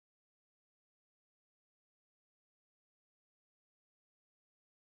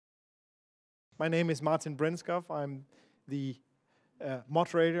My name is Martin Brenskov. I'm the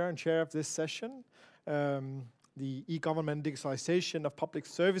moderator and chair of this session, the e-government digitalization of public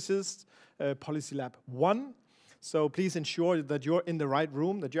services, Policy Lab 1. So please ensure that you're in the right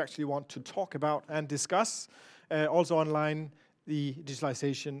room, that you actually want to talk about and discuss, also online, the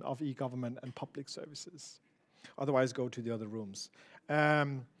digitalization of e-government and public services. Otherwise, go to the other rooms.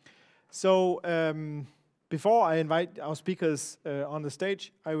 Before I invite our speakers on the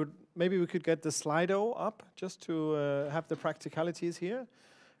stage, maybe we could get the Slido up just to have the practicalities here.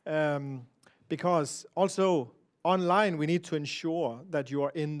 Because also online, we need to ensure that you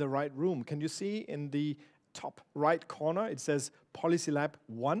are in the right room. Can you see in the top right corner, it says Policy Lab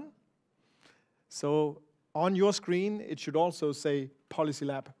 1. So on your screen, it should also say Policy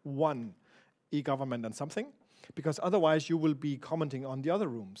Lab 1, e-government and something. Because otherwise you will be commenting on the other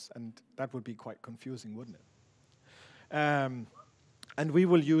rooms, and that would be quite confusing, wouldn't it? And we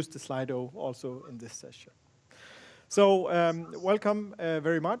will use the Slido also in this session. So welcome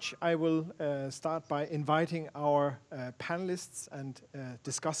very much. I will start by inviting our panelists and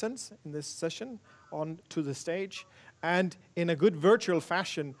discussants in this session onto the stage. And in a good virtual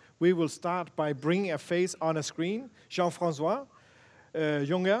fashion, we will start by bringing a face on a screen. Jean-François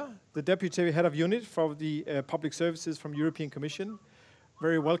Junger, the Deputy Head of Unit for the Public Services from European Commission.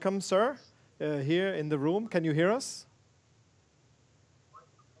 Very welcome, sir, here in the room. Can you hear us?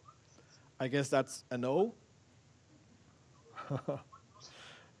 I guess that's a no.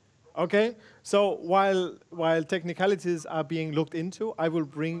 Okay, so while technicalities are being looked into, I will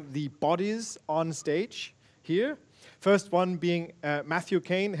bring the bodies on stage here. First one being Matthew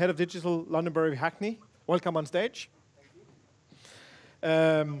Kane, Head of Digital, London Borough of Hackney. Welcome on stage.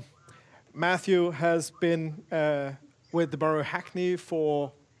 Matthew has been with the Borough of Hackney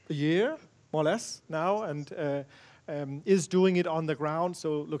for a year, more or less, now, and is doing it on the ground,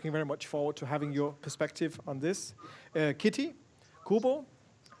 so looking very much forward to having your perspective on this. Kitty Kubo,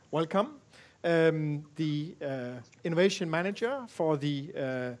 welcome. The Innovation Manager for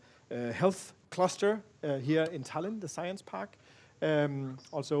the Health Cluster here in Tallinn, the Science Park.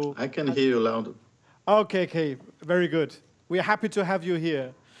 Also, I can hear you loud. Okay, very good. We are happy to have you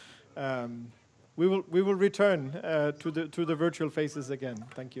here. We will return to the virtual faces again.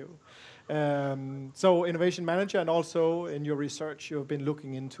 Thank you. So Innovation Manager, and also in your research, you've been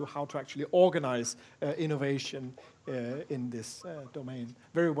looking into how to actually organize innovation in this domain.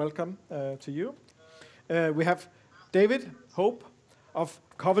 Very welcome to you. We have David Hope of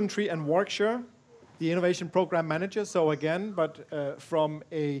Coventry and Warwickshire, the Innovation Program Manager. So again, but from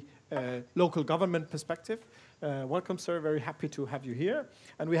a local government perspective. Welcome, sir. Very happy to have you here.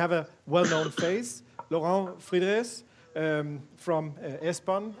 And we have a well-known face, Laurent Friedrichs from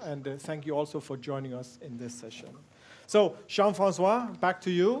ESPON, and thank you also for joining us in this session. So, Jean-François, back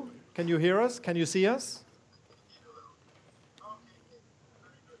to you. Can you hear us? Can you see us?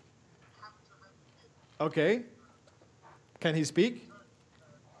 Okay. Can he speak?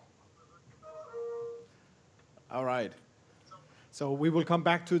 All right. So we will come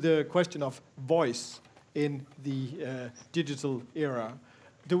back to the question of voice in the digital era.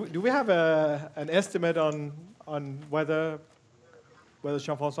 Do we have an estimate on whether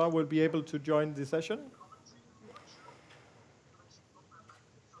Jean-François will be able to join the session?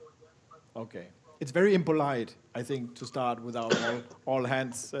 Okay. It's very impolite, I think, to start without all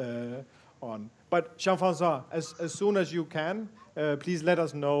hands on. But Jean-François, as soon as you can, please let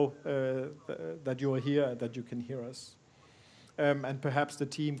us know that you are here, that you can hear us. And perhaps the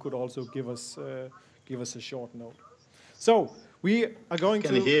team could also give us a short note. So we are going to...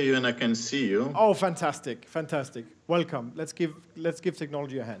 I can hear you and I can see you. Oh, fantastic, fantastic. Welcome. Let's give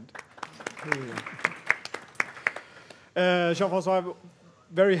technology a hand. Jean-François,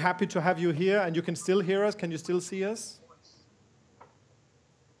 very happy to have you here, and you can still hear us. Can you still see us?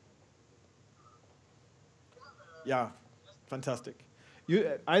 Yeah, fantastic.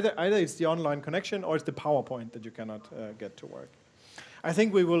 Either it's the online connection or it's the PowerPoint that you cannot get to work. I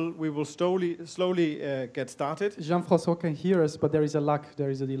think we will slowly get started. Jean-François can hear us, but there is a lag, there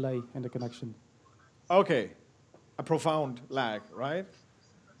is a delay in the connection. Okay, a profound lag, right?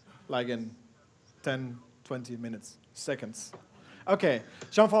 Like in 10, 20 minutes, seconds. Okay,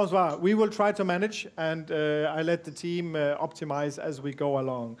 Jean-François, we will try to manage, and I let the team optimize as we go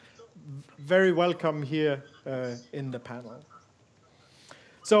along. Very welcome here in the panel.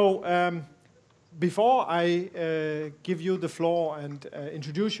 So, before I give you the floor and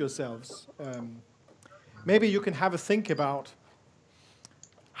introduce yourselves, maybe you can have a think about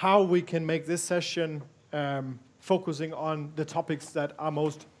how we can make this session focusing on the topics that are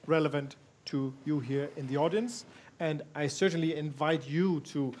most relevant to you here in the audience, And I certainly invite you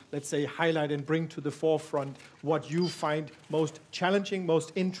to, let's say, highlight and bring to the forefront what you find most challenging,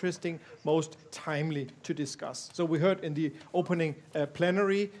 most interesting, most timely to discuss. So we heard in the opening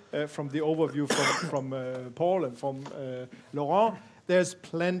plenary from the overview from Paul and from Laurent, there's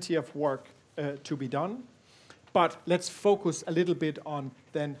plenty of work to be done. But let's focus a little bit on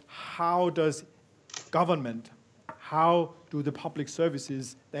then how does government, how do the public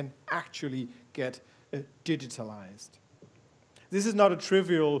services then actually get digitalized? This is not a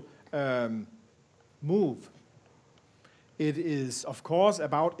trivial move. It is, of course,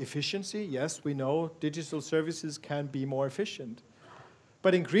 about efficiency. Yes, we know digital services can be more efficient.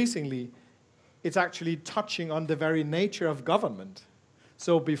 But increasingly, it's actually touching on the very nature of government.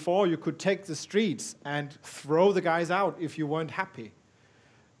 So before, you could take the streets and throw the guys out if you weren't happy.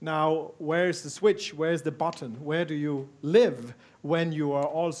 Now, where's the switch? Where's the button? Where do you live when you are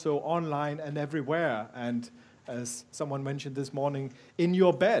also online and everywhere? And as someone mentioned this morning, in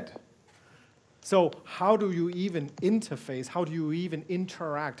your bed. So how do you even interface? How do you even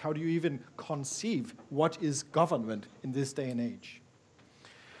interact? How do you even conceive what is government in this day and age?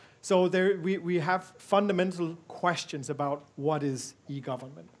 So there we have fundamental questions about what is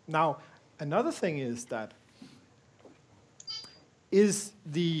e-government. Now, another thing is that is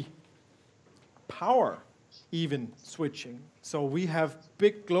the power even switching? So we have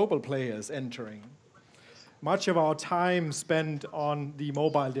big global players entering. Much of our time spent on the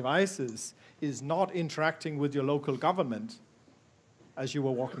mobile devices is not interacting with your local government as you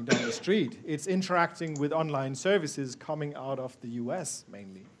were walking down the street. It's interacting with online services coming out of the US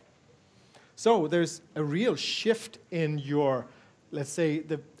mainly. So there's a real shift in your, let's say,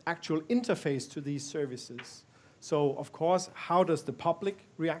 the actual interface to these services. So, of course, how does the public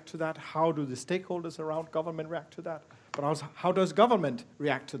react to that? How do the stakeholders around government react to that? But also, how does government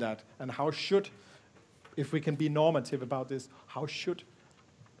react to that? And how should, if we can be normative about this, how should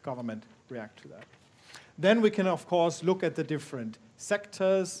government react to that? Then we can, of course, look at the different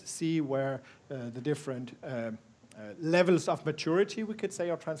sectors, see where the different levels of maturity, we could say,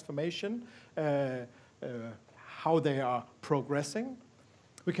 or transformation, how they are progressing.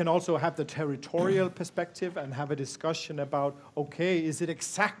 We can also have the territorial perspective and have a discussion about, okay, is it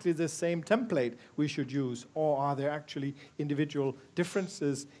exactly the same template we should use, or are there actually individual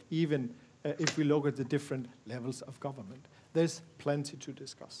differences, even if we look at the different levels of government? There's plenty to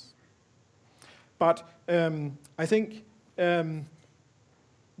discuss. But I think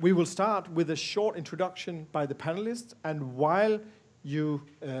we will start with a short introduction by the panelists, and while you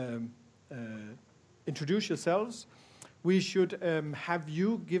introduce yourselves, we should have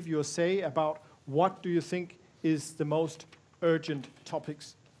you give your say about what do you think is the most urgent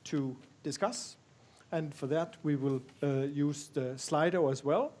topics to discuss. And for that, we will use the Slido as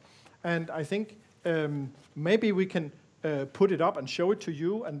well. And I think maybe we can put it up and show it to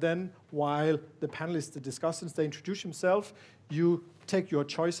you, and then while the panelists, the discussants, they introduce themselves, you take your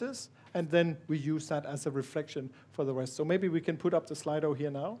choices, and then we use that as a reflection for the rest. So maybe we can put up the Slido here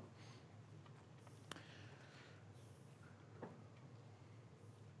now.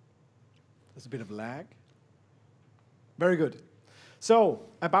 There's a bit of lag. Very good. So,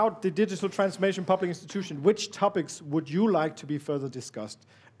 about the digital transformation public institution, which topics would you like to be further discussed?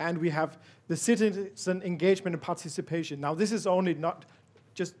 And we have the citizen engagement and participation. Now, this is only not,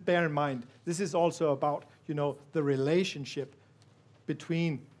 just bear in mind, this is also about, you know, the relationship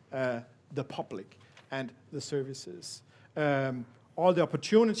between the public and the services. All the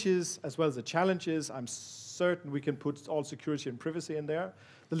opportunities as well as the challenges. I'm certain we can put all security and privacy in there.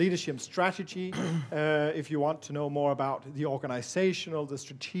 The leadership strategy, if you want to know more about the organizational, the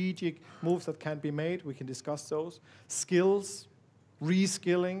strategic moves that can be made, we can discuss those. Skills,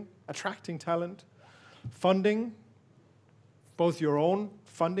 reskilling, attracting talent, funding, both your own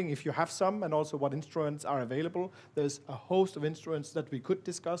funding, if you have some, and also what instruments are available. There's a host of instruments that we could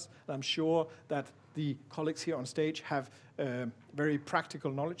discuss, and I'm sure that the colleagues here on stage have very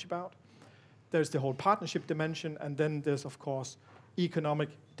practical knowledge about. There's the whole partnership dimension, and then there's, of course, economic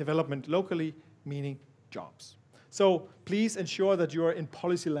development locally, meaning jobs. So please ensure that you are in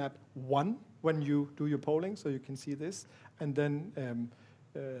Policy Lab 1 when you do your polling, so you can see this, and then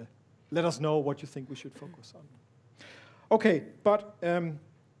let us know what you think we should focus on. Okay, but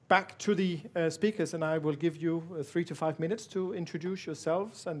back to the speakers, and I will give you 3 to 5 minutes to introduce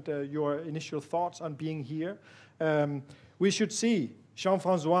yourselves and your initial thoughts on being here. We should see,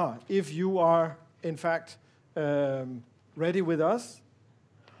 Jean-François, if you are, in fact, ready with us.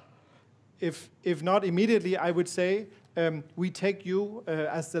 If not immediately, I would say we take you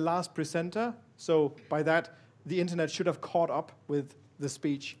as the last presenter. So by that, the internet should have caught up with the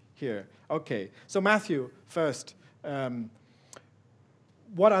speech here. Okay, so Matthew, first,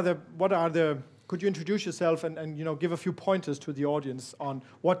 What are the could you introduce yourself and give a few pointers to the audience on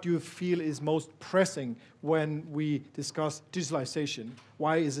what you feel is most pressing when we discuss digitalization?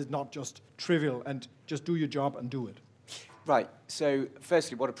 Why is it not just trivial and just do your job and do it? Right. So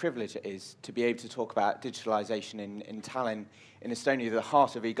firstly, what a privilege it is to be able to talk about digitalisation in Tallinn, in Estonia, the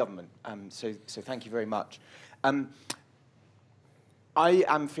heart of e-government. So thank you very much. I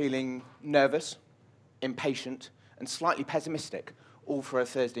am feeling nervous, impatient, and slightly pessimistic, all for a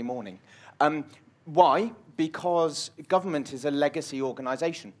Thursday morning. Why? Because government is a legacy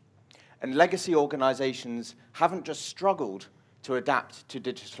organisation. And legacy organisations haven't just struggled to adapt to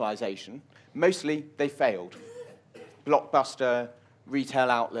digitalisation. Mostly, they failed. Blockbuster, retail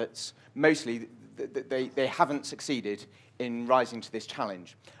outlets, mostly they haven't succeeded in rising to this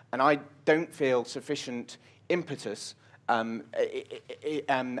challenge. And I don't feel sufficient impetus and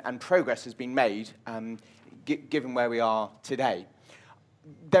progress has been made given where we are today.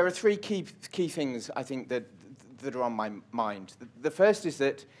 There are three key things, I think, that are on my mind. The first is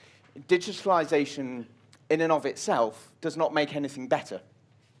that digitalisation in and of itself does not make anything better.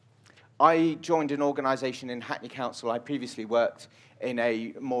 I joined an organisation in Hackney Council. I previously worked in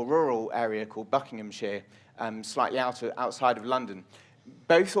a more rural area called Buckinghamshire, slightly outside of London.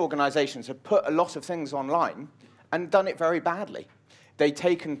 Both organisations have put a lot of things online and done it very badly. They've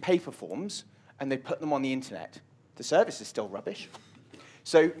taken paper forms and they put them on the internet. The service is still rubbish.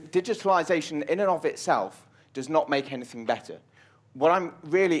 So digitalisation in and of itself does not make anything better. What I'm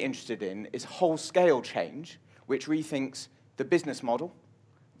really interested in is whole-scale change, which rethinks the business model,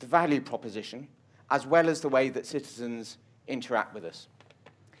 the value proposition, as well as the way that citizens interact with us.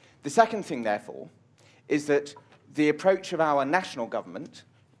 The second thing, therefore, is that the approach of our national government,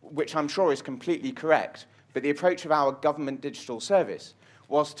 which I'm sure is completely correct, but the approach of our government digital service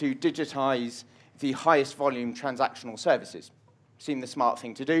was to digitise the highest volume transactional services. Seemed the smart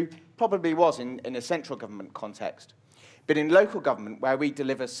thing to do, probably was in a central government context. But in local government, where we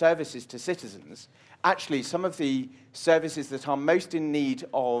deliver services to citizens, actually some of the services that are most in need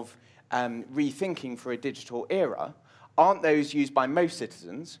of rethinking for a digital era aren't those used by most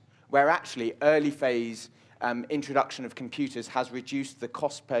citizens, where actually early phase introduction of computers has reduced the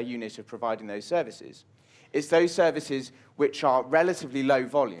cost per unit of providing those services. It's those services which are relatively low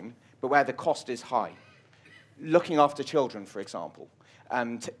volume, but where the cost is high. Looking after children, for example,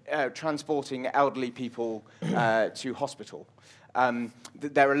 transporting elderly people to hospital.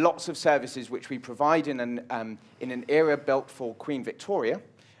 There are lots of services which we provide in an era built for Queen Victoria,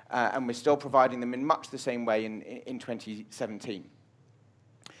 and we're still providing them in much the same way in 2017.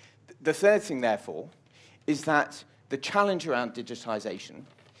 The third thing, therefore, is that the challenge around digitization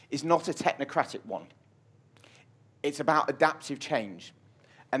is not a technocratic one. It's about adaptive change,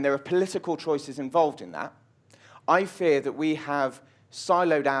 and there are political choices involved in that. I fear that we have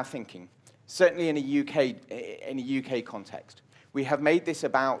siloed our thinking, certainly in a UK context. We have made this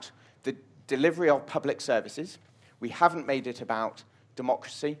about the delivery of public services. We haven't made it about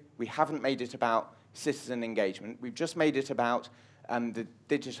democracy. We haven't made it about citizen engagement. We've just made it about the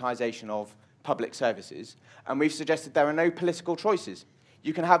digitization of public services. And we've suggested there are no political choices.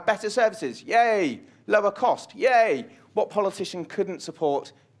 You can have better services, yay! Lower cost, yay! What politician couldn't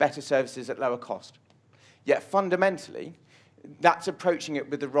support better services at lower cost? Yet fundamentally, that's approaching it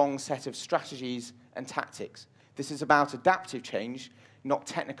with the wrong set of strategies and tactics. This is about adaptive change, not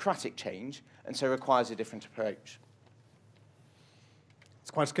technocratic change, and so requires a different approach.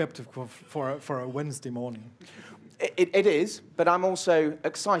 It's quite skeptical for a Wednesday morning. It is, but I'm also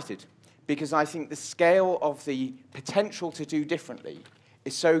excited because I think the scale of the potential to do differently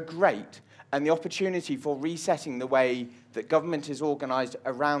is so great, and the opportunity for resetting the way that government is organised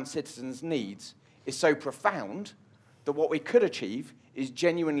around citizens' needs is so profound that what we could achieve is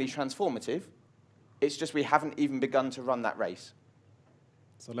genuinely transformative. It's just we haven't even begun to run that race.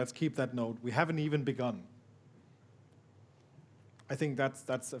 So let's keep that note. We haven't even begun. I think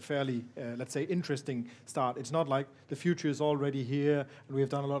that's a fairly, let's say, interesting start. It's not like the future is already here and we have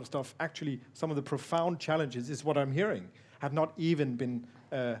done a lot of stuff. Actually, some of the profound challenges, is what I'm hearing, have not even been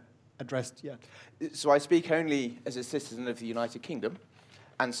addressed yet. So I speak only as a citizen of the United Kingdom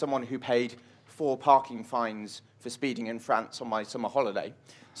and someone who paid 4 parking fines for speeding in France on my summer holiday.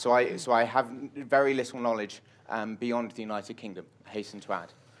 So I have very little knowledge beyond the United Kingdom, I hasten to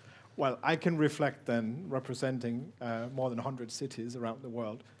add. Well, I can reflect then, representing more than 100 cities around the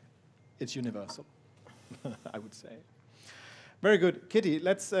world. It's universal, I would say. Very good. Kitty,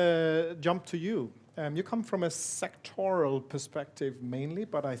 let's jump to you. You come from a sectoral perspective mainly,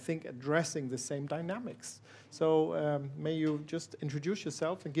 but I think addressing the same dynamics. So may you just introduce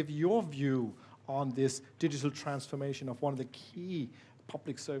yourself and give your view on this digital transformation of one of the key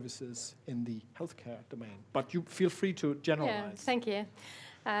public services in the healthcare domain. But you feel free to generalize. Yeah, thank you.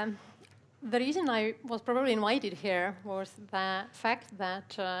 The reason I was probably invited here was the fact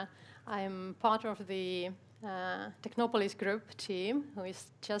that I'm part of the Technopolis group team, who is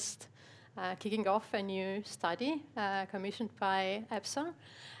just kicking off a new study commissioned by EPSO.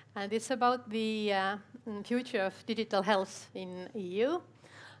 And it's about the future of digital health in EU.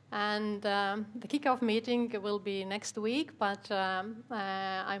 And the kickoff meeting will be next week, but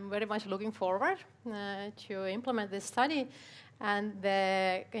I'm very much looking forward to implement this study. And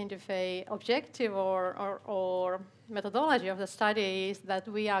the kind of a objective or methodology of the study is that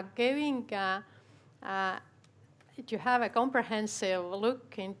we are going to have a comprehensive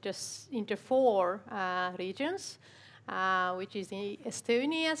look into 4 regions, which is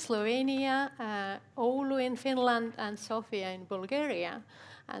Estonia, Slovenia, Oulu in Finland, and Sofia in Bulgaria.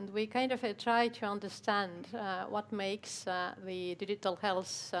 And we kind of try to understand what makes the digital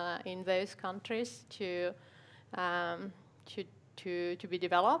health in those countries to be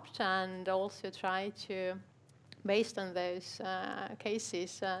developed, and also try to, based on those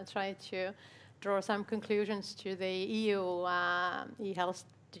cases, try to draw some conclusions to the EU e-health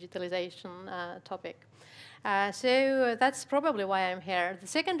digitalization topic. So that's probably why I'm here. The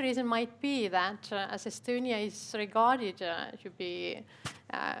second reason might be that as Estonia is regarded to be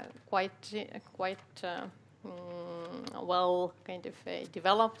quite well kind of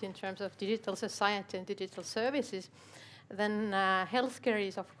developed in terms of digital society and digital services, then healthcare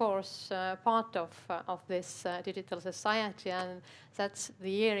is, of course, part of this digital society, and that's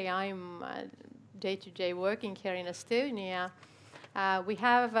the area I'm day-to-day working here in Estonia. We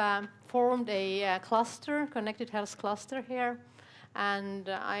have formed a cluster, connected health cluster here, and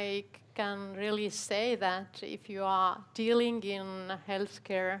I can really say that if you are dealing in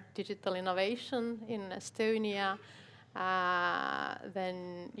healthcare digital innovation in Estonia,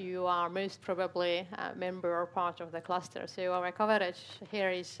 then you are most probably a member or part of the cluster. So our coverage here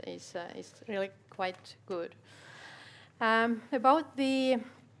is really quite good. About the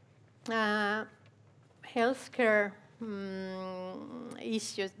healthcare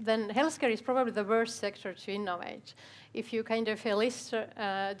issues, then healthcare is probably the worst sector to innovate. If you kind of list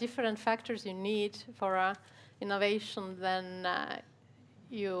different factors you need for innovation, then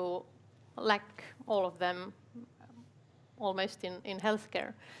you lack all of them almost in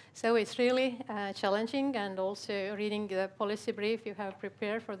healthcare. So it's really challenging, and also reading the policy brief you have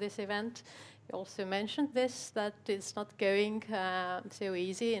prepared for this event, you also mentioned this, that it's not going so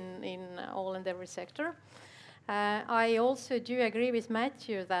easy in all and every sector. I also do agree with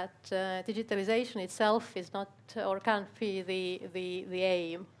Matthew that digitalization itself is not or can't be the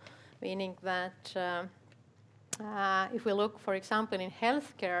aim, meaning that if we look, for example, in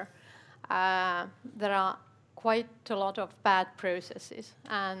healthcare, there are quite a lot of bad processes,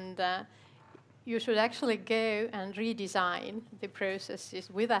 and you should actually go and redesign the processes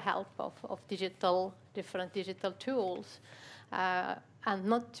with the help of different digital tools, and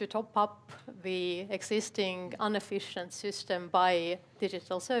not to top up the existing inefficient system by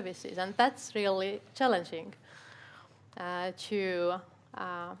digital services. And that's really challenging to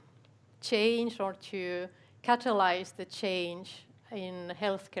change or to catalyze the change in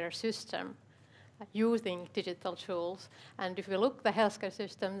healthcare system using digital tools. And if we look at the healthcare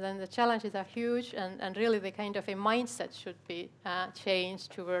system, then the challenges are huge, and really the kind of a mindset should be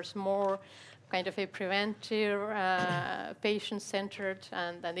changed towards more kind of a preventive, patient-centered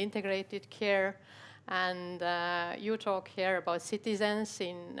and integrated care. And you talk here about citizens.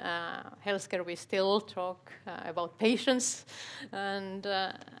 In healthcare, we still talk about patients. And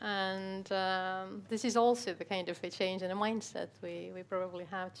this is also the kind of a change in the mindset we probably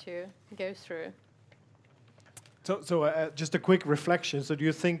have to go through. So just a quick reflection. So do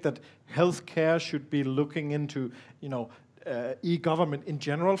you think that healthcare should be looking into, e-government in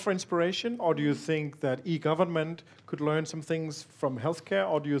general for inspiration, or do you think that e-government could learn some things from healthcare,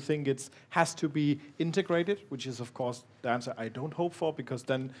 or do you think it has to be integrated, which is, of course, the answer I don't hope for, because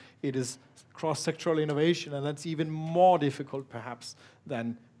then it is cross-sectoral innovation, and that's even more difficult, perhaps,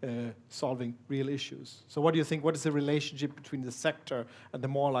 than solving real issues. So what do you think? What is the relationship between the sector and the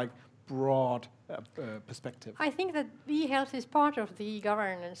more broad perspective? I think that e-health is part of the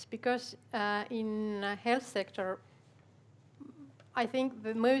e-governance, because in health sector, I think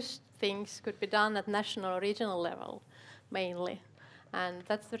the most things could be done at national or regional level, mainly. And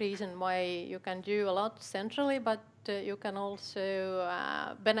that's the reason why you can do a lot centrally, but you can also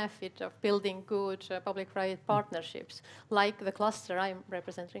benefit of building good public-private partnerships, like the cluster I'm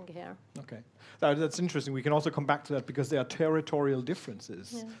representing here. Okay, that's interesting. We can also come back to that because there are territorial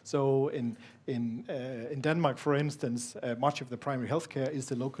differences. Yeah. So in Denmark, for instance, much of the primary healthcare is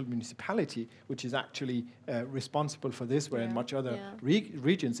the local municipality, which is actually responsible for this, where in much other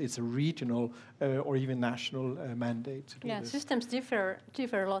regions it's a regional or even national mandate to do this. Systems differ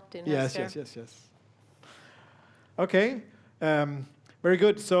a lot in Yes, healthcare. yes. Okay, very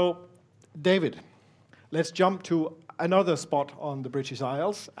good. So, David, let's jump to another spot on the British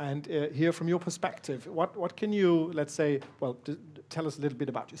Isles and hear from your perspective. What can you, let's say, well, tell us a little bit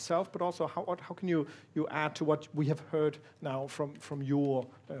about yourself, but also how can you add to what we have heard now from your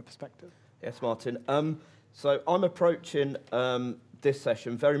perspective? Yes, Martin. So I'm approaching this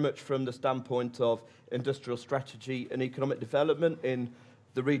session very much from the standpoint of industrial strategy and economic development in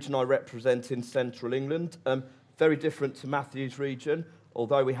the region I represent in central England. Very different to Matthew's region.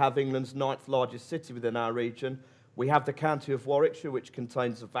 Although we have England's 9th largest city within our region, we have the county of Warwickshire, which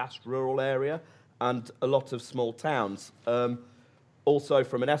contains a vast rural area and a lot of small towns. Also,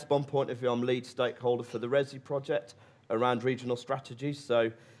 from an ESPON point of view, I'm lead stakeholder for the RESI project around regional strategies,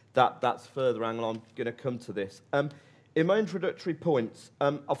 so that's further angle I'm going to come to this. In my introductory points,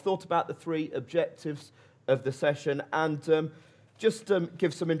 I've thought about the 3 objectives of the session and just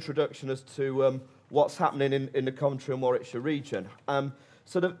give some introduction as to what's happening in the Coventry and Warwickshire region.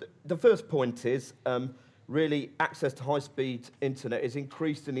 So the first point is really access to high-speed internet is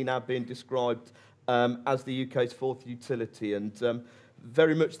increasingly now being described as the UK's 4th utility, and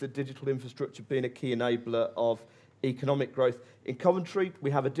very much the digital infrastructure being a key enabler of economic growth. In Coventry,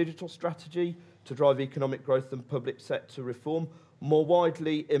 we have a digital strategy to drive economic growth and public sector reform. More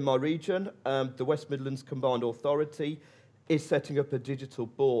widely in my region, the West Midlands Combined Authority is setting up a digital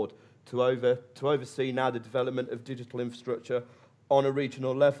board to oversee now the development of digital infrastructure on a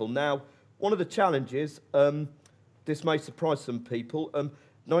regional level. Now, one of the challenges, this may surprise some people,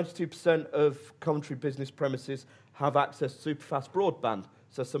 92% of Coventry business premises have access to superfast broadband.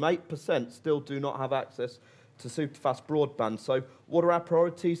 So some 8% still do not have access to superfast broadband. So what are our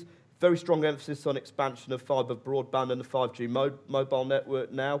priorities? Very strong emphasis on expansion of fibre broadband and the 5G mobile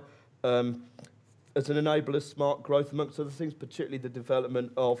network now as an enabler of smart growth, amongst other things, particularly the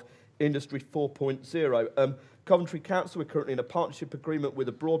development of Industry 4.0. Coventry Council, we're currently in a partnership agreement with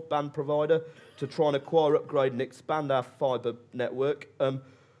a broadband provider to try and acquire, upgrade and expand our fibre network.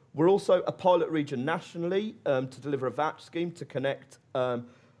 We're also a pilot region nationally to deliver a voucher scheme to connect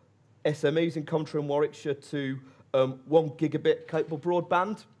SMEs in Coventry and Warwickshire to 1 gigabit capable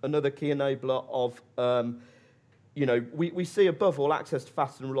broadband, another key enabler of, we see above all access to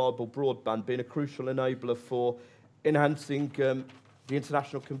fast and reliable broadband being a crucial enabler for enhancing the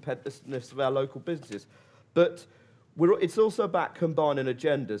international competitiveness of our local businesses. But it's also about combining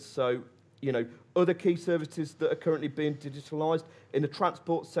agendas. So, other key services that are currently being digitalised in the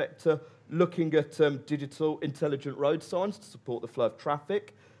transport sector, looking at digital intelligent road signs to support the flow of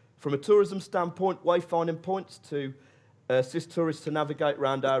traffic. From a tourism standpoint, wayfinding points to assist tourists to navigate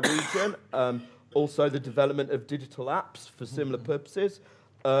around our region. Also the development of digital apps for similar purposes.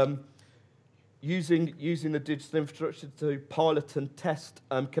 Using the digital infrastructure to pilot and test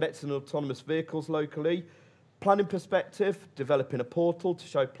connected autonomous vehicles locally. Planning perspective, developing a portal to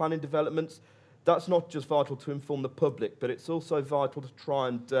show planning developments. That's not just vital to inform the public, but it's also vital to try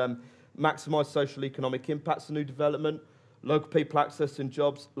and maximise social economic impacts of new development, local people accessing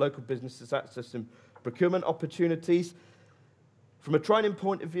jobs, local businesses accessing procurement opportunities. From a training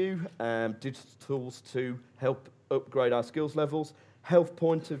point of view, digital tools to help upgrade our skills levels. Health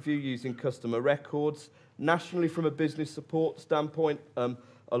point of view, using customer records. Nationally, from a business support standpoint,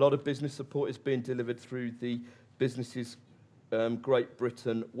 a lot of business support is being delivered through the Businesses Great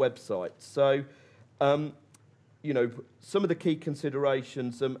Britain website. So, some of the key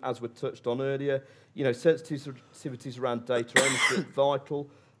considerations, as were touched on earlier, sensitivities around data ownership, vital.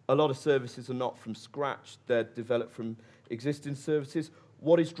 A lot of services are not from scratch. They're developed from existing services.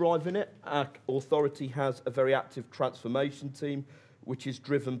 What is driving it? Our authority has a very active transformation team, which is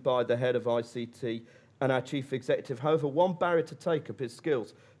driven by the head of ICT and our chief executive. However, one barrier to take up is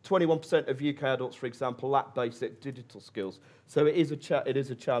skills. 21% of UK adults, for example, lack basic digital skills. So it is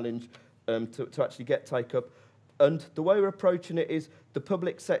a challenge to actually get take up. And the way we're approaching it is the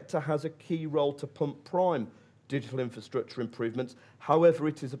public sector has a key role to pump prime digital infrastructure improvements. However,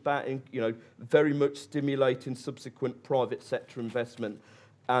 it is about very much stimulating subsequent private sector investment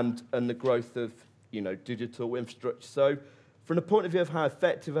and the growth of digital infrastructure. So, from the point of view of how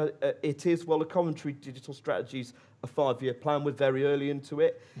effective it is, well, the Coventry digital strategy is a 5-year plan. We're very early into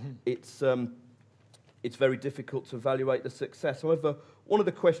it. Mm-hmm. It's it's very difficult to evaluate the success. However, one of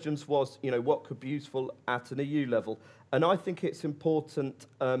the questions was, what could be useful at an EU level? And I think it's important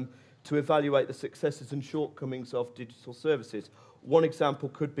to evaluate the successes and shortcomings of digital services. One example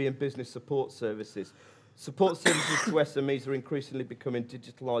could be in business support services. Support services to SMEs are increasingly becoming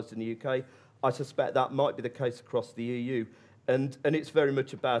digitalised in the UK. I suspect that might be the case across the EU. And it's very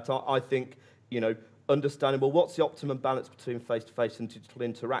much about, I think, understanding, well, what's the optimum balance between face-to-face and digital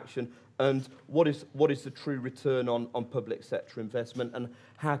interaction, and what is the true return on public sector investment, and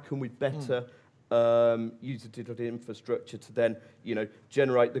how can we better use the digital infrastructure to then,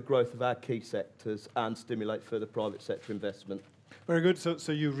 generate the growth of our key sectors and stimulate further private sector investment. Very good.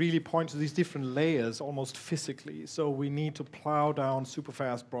 So you really point to these different layers almost physically. So we need to plow down super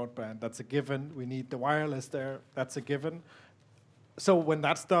fast broadband. That's a given. We need the wireless there. That's a given. So when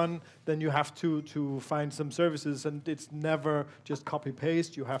that's done, then you have to find some services, and it's never just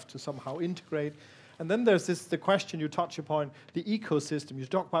copy-paste. You have to somehow integrate. And then there's the question you touch upon, the ecosystem. You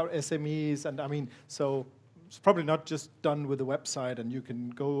talk about SMEs, and so it's probably not just done with a website, and you can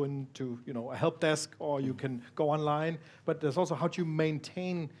go into a help desk, or you can go online. But there's also how do you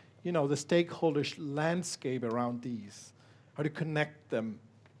maintain the stakeholder landscape around these? How do you connect them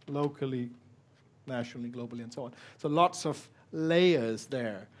locally, nationally, globally, and so on? So lots of layers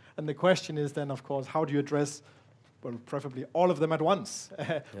there. And the question is then, of course, how do you address, well, preferably all of them at once,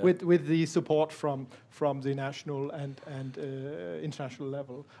 with the support from the national and international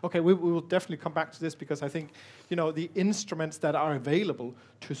level. Okay, we will definitely come back to this, because I think the instruments that are available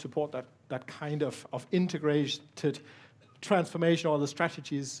to support that kind of integrated transformation, or the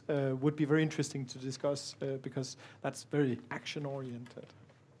strategies, would be very interesting to discuss, because that's very action-oriented.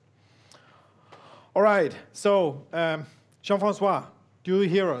 All right, so Jean-François, do you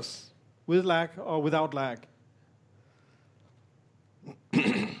hear us with lag or without lag?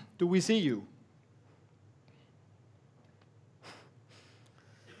 Do we see you?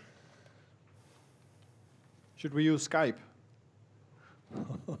 Should we use Skype?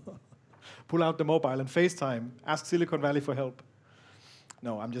 Pull out the mobile and FaceTime. Ask Silicon Valley for help.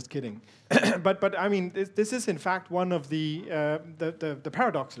 No, I'm just kidding. but I mean, this is in fact one of the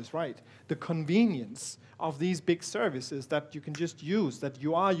paradoxes, right? The convenience of these big services that you can just use, that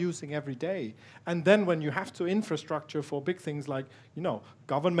you are using every day. And then when you have to infrastructure for big things like,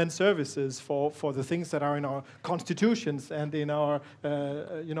 government services, for the things that are in our constitutions and in our,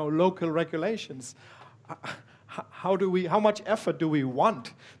 local regulations, how much effort do we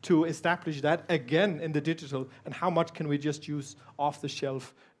want to establish that again in the digital, and how much can we just use off the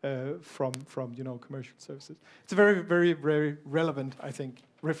shelf from commercial services? It's a very, very, very relevant, I think,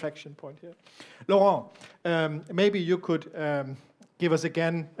 reflection point here. Laurent, maybe you could give us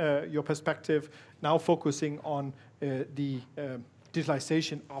again your perspective, now focusing on the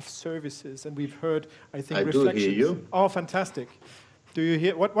digitalization of services, and we've heard, I think, reflections. I do hear you. Oh, fantastic. Do you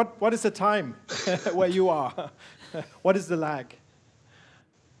hear? What is the time where you are? What is the lag?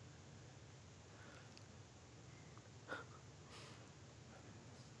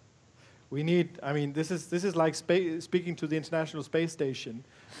 We need. I mean, this is like speaking to the International Space Station.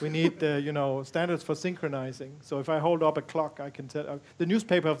 We need standards for synchronizing. So if I hold up a clock, I can tell the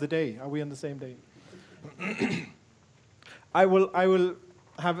newspaper of the day. Are we on the same day? I will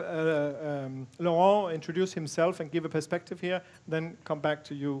have Laurent introduce himself and give a perspective here, then come back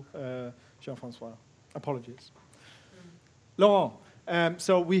to you, Jean-François. Apologies. Laurent,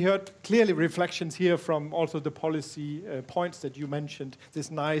 so we heard clearly reflections here from also the policy points that you mentioned, this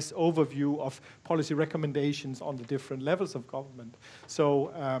nice overview of policy recommendations on the different levels of government.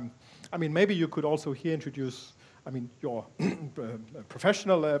 So, I mean, maybe you could also here introduce your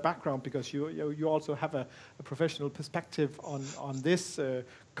professional background, because you also have a professional perspective on this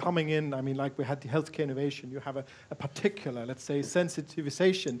coming in. I mean, like we had the healthcare innovation, you have a particular, let's say,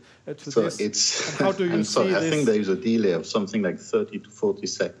 sensitization to so this. It's, and how do you see this? I think there is a delay of something like 30 to 40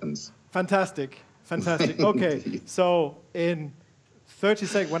 seconds. Fantastic, fantastic. Okay, so in 30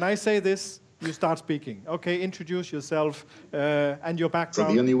 seconds, when I say this, you start speaking. Okay, introduce yourself and your background.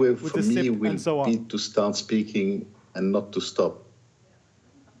 So the only way for me will so be to start speaking and not to stop.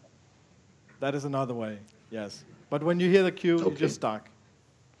 That is another way, yes. But when you hear the cue, you just start.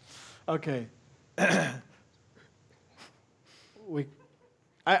 Okay. I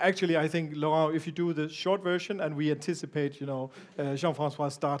think, Laurent, if you do the short version, and we anticipate,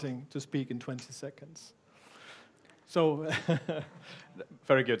 Jean-François starting to speak in 20 seconds. So,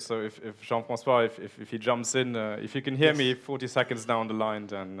 very good. So if Jean-François, if he jumps in, if you can hear me 40 seconds down the line,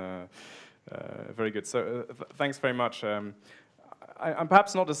 then very good. So thanks very much. I'm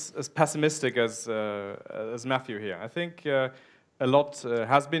perhaps not as pessimistic as Matthew here. I think a lot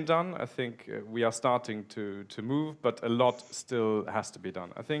has been done. I think we are starting to move, but a lot still has to be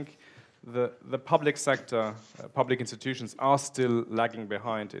done. I think the public sector, public institutions are still lagging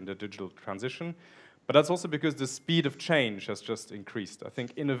behind in the digital transition. But that's also because the speed of change has just increased. I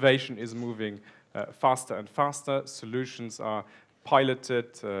think innovation is moving faster and faster. Solutions are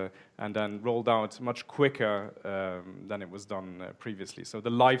piloted and then rolled out much quicker than it was done previously. So the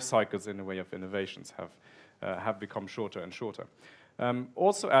life cycles, in a way, of innovations have become shorter and shorter.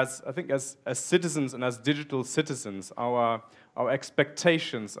 Also, as citizens and as digital citizens, our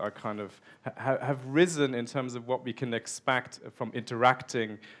expectations are kind of have risen in terms of what we can expect from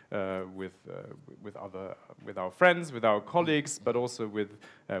interacting with our friends, with our colleagues, but also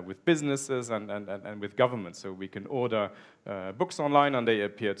with businesses and with governments. So we can order books online and they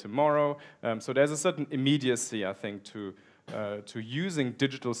appear tomorrow. So there's a certain immediacy, I think, to using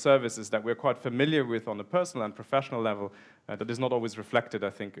digital services that we're quite familiar with on a personal and professional level that is not always reflected, I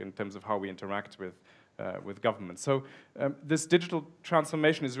think, in terms of how we interact with government. So this digital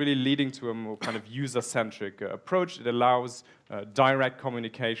transformation is really leading to a more kind of user-centric approach. It allows direct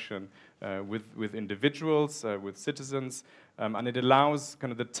communication with individuals, with citizens, and it allows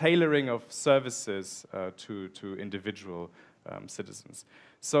kind of the tailoring of services to individual citizens.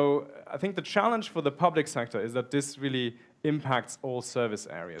 So I think the challenge for the public sector is that this really impacts all service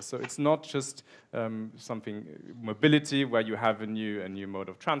areas. So it's not just something mobility where you have a new mode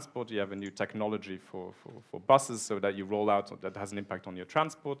of transport, you have a new technology for buses so that you roll out that has an impact on your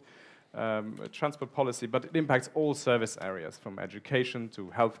transport policy, but it impacts all service areas from education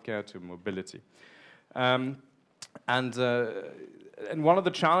to healthcare to mobility. And one of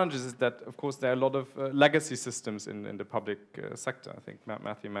the challenges is that, of course, there are a lot of legacy systems in the public sector. I think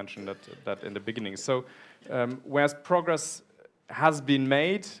Matthew mentioned that in the beginning. So whereas progress has been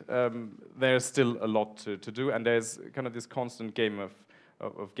made, there's still a lot to do, and there's kind of this constant game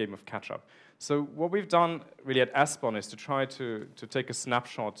of catch-up. So what we've done really at ESPON is to try to take a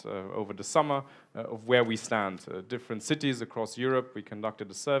snapshot over the summer of where we stand. Different cities across Europe, we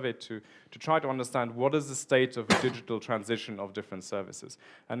conducted a survey to try to understand what is the state of digital transition of different services.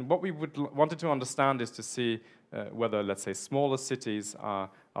 And what we wanted to understand is to see whether, let's say, smaller cities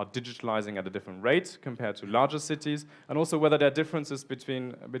are digitalizing at a different rate compared to larger cities, and also whether there are differences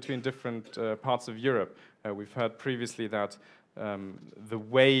between different parts of Europe. We've heard previously that the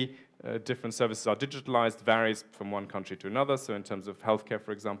way different services are digitalized varies from one country to another. So in terms of healthcare,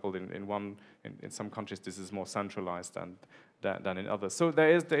 for example, in some countries this is more centralized than in others. So there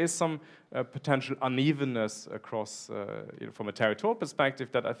is some potential unevenness across, from a territorial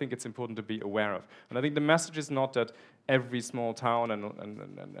perspective, that I think it's important to be aware of. And I think the message is not that every small town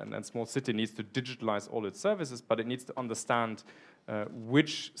and small city needs to digitalize all its services, but it needs to understand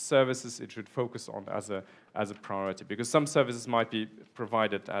which services it should focus on as a priority, because some services might be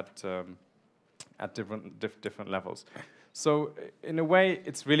provided at different levels. So in a way,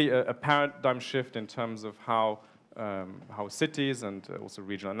 it's really a paradigm shift in terms of how cities and also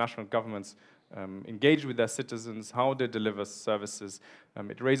regional and national governments engage with their citizens, how they deliver services.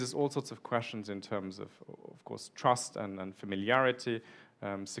 It raises all sorts of questions in terms of course, trust and familiarity,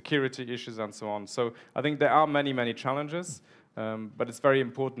 security issues, and so on. So I think there are many challenges. But it's very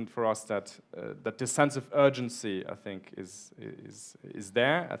important for us that this sense of urgency, I think, is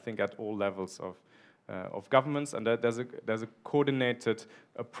there. I think at all levels of governments, and that there's a coordinated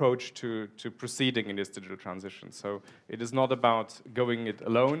approach to proceeding in this digital transition. So it is not about going it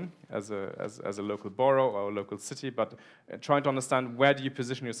alone as a local borough or a local city, but trying to understand where do you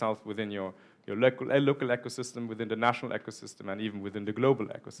position yourself within your local ecosystem, within the national ecosystem, and even within the global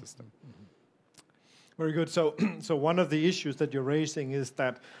ecosystem. Mm-hmm. Very good. So one of the issues that you're raising is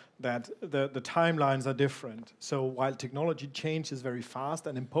that the timelines are different. So while technology changes very fast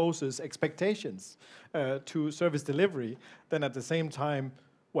and imposes expectations to service delivery, then at the same time,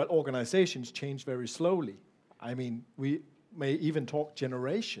 well, organizations change very slowly. I mean, we may even talk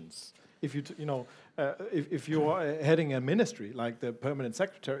generations. If if you are heading a ministry like the permanent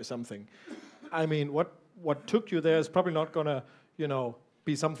secretary or something, I mean, what took you there is probably not going to,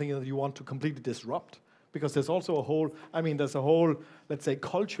 be something that you want to completely disrupt, because there's also there's a whole, let's say,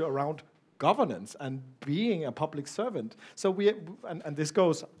 culture around governance and being a public servant. So and this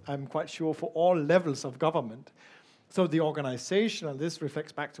goes, I'm quite sure, for all levels of government. So the organization, and this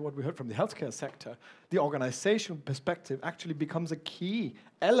reflects back to what we heard from the healthcare sector, the organizational perspective actually becomes a key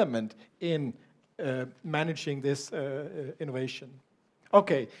element in managing this innovation.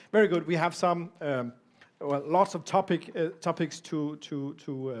 Okay, very good. We have some lots of topics to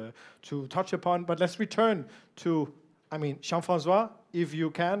touch upon, but let's return to, Jean-François, if you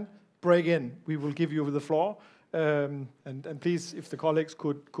can, break in. We will give you the floor. and please, if the colleagues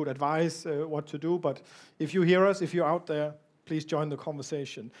could advise what to do, but if you hear us, if you're out there, please join the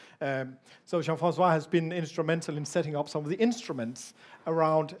conversation. So Jean-François has been instrumental in setting up some of the instruments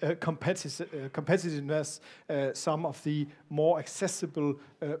around competitiveness, some of the more accessible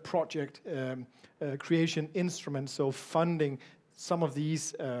project creation instruments, so funding some of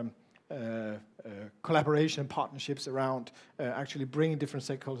these collaboration partnerships around actually bringing different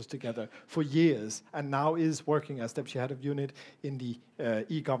stakeholders together for years, and now is working as deputy head of unit in the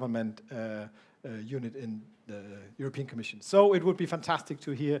e-government unit in the European Commission. So it would be fantastic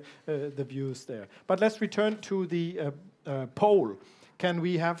to hear the views there. But let's return to the poll. Can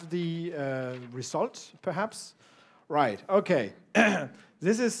we have the results, perhaps? Right, okay.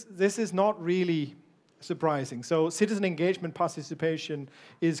 This is not really surprising. So citizen engagement participation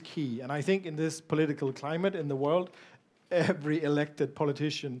is key. And I think in this political climate in the world, every elected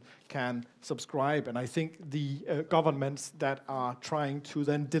politician can subscribe. And I think the governments that are trying to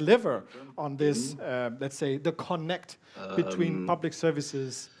then deliver on this, let's say, the connect between public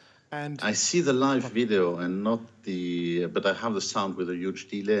services and... I see the live video and not the... But I have the sound with a huge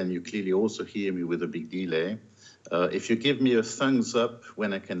delay, and you clearly also hear me with a big delay. If you give me a thumbs up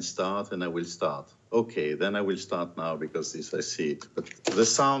when I can start, and I will start. Okay, then I will start now because this I see it. But the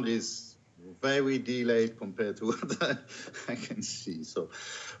sound is very delayed compared to what I can see. So,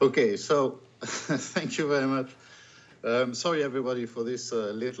 okay, so thank you very much. Sorry, everybody, for this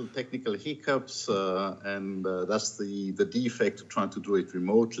little technical hiccups, and that's the defect of trying to do it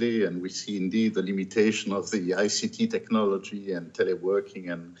remotely. And we see indeed the limitation of the ICT technology and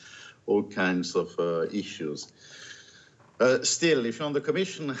teleworking and all kinds of issues. Still, if the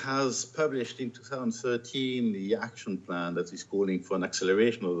Commission has published in 2013 the action plan that is calling for an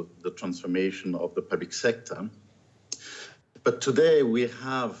acceleration of the transformation of the public sector. But today we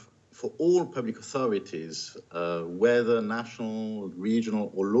have, for all public authorities, whether national,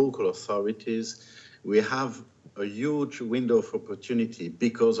 regional or local authorities, we have a huge window of opportunity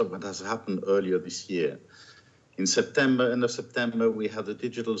because of what has happened earlier this year. In September, end of September, we had the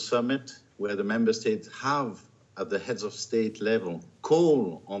Digital Summit where the member states have, at the heads of state level,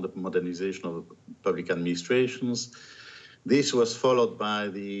 call on the modernization of public administrations. This was followed by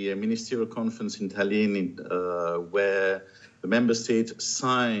the ministerial conference in Tallinn, where the member states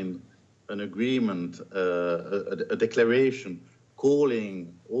signed an agreement, a declaration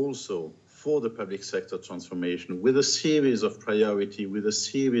calling also for the public sector transformation with a series of priority, with a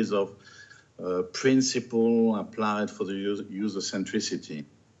series of principle applied for the user centricity.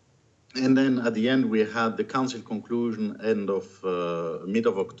 And then at the end, we had the council conclusion mid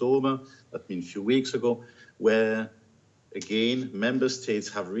of October, that means a few weeks ago, where again, member states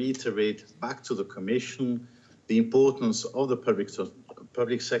have reiterated back to the Commission the importance of the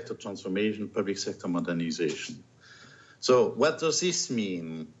public sector transformation, public sector modernization. So what does this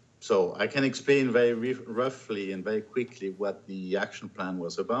mean? So I can explain very roughly and very quickly what the action plan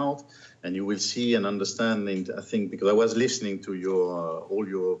was about, and you will see an understanding, I think, because I was listening to all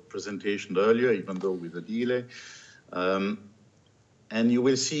your presentation earlier, even though with a delay, and you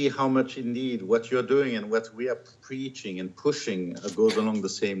will see how much indeed what you're doing and what we are preaching and pushing goes along the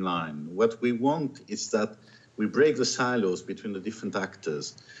same line. What we want is that we break the silos between the different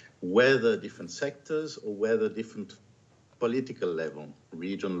actors, whether different sectors or whether different political level,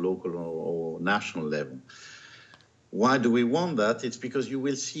 region, local, or national level. Why do we want that? It's because you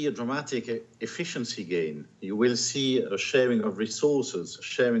will see a dramatic efficiency gain. You will see a sharing of resources,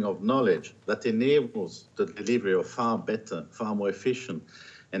 sharing of knowledge that enables the delivery of far better, far more efficient,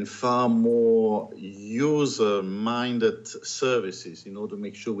 and far more user-minded services in order to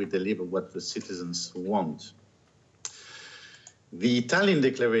make sure we deliver what the citizens want. The Tallinn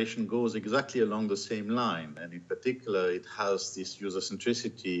Declaration goes exactly along the same line, and in particular, it has this user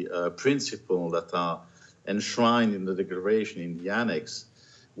centricity principle that are enshrined in the declaration in the annex,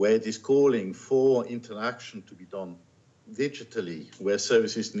 where it is calling for interaction to be done digitally, where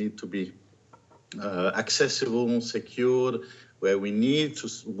services need to be accessible, secured, where we need to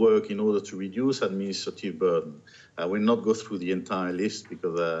work in order to reduce administrative burden. I will not go through the entire list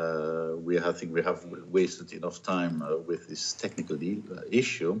because I think we have wasted enough time with this technical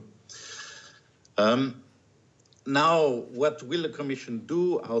issue. Now, what will the Commission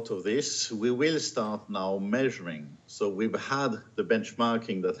do out of this? We will start now measuring. So we've had the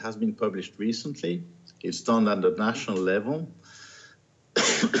benchmarking that has been published recently. It's done at the national level,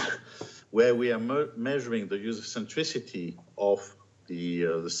 where we are measuring the user centricity of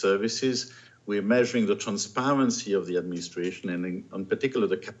the services. We're measuring the transparency of the administration and in particular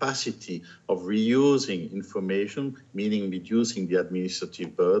the capacity of reusing information, meaning reducing the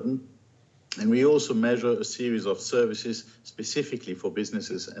administrative burden. And we also measure a series of services specifically for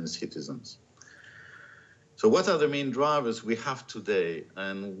businesses and citizens. So what are the main drivers we have today,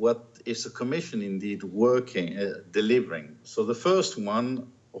 and what is the Commission indeed working, delivering? So the first one,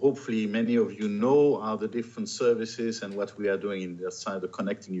 hopefully many of you know, are the different services and what we are doing inside the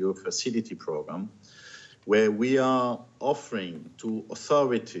Connecting Europe Facility program, where we are offering to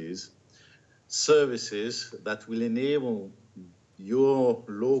authorities services that will enable your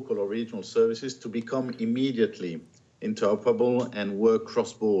local or regional services to become immediately interoperable and work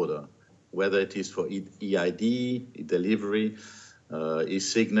cross-border, whether it is for EID, e-delivery,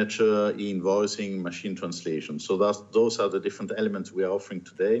 e-signature, e-invoicing, machine translation. So those are the different elements we are offering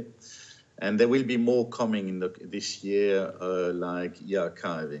today. And there will be more coming in this year, like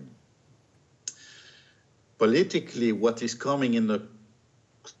e-archiving. Politically, what is coming in the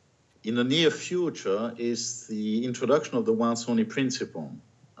near future is the introduction of the once-only principle.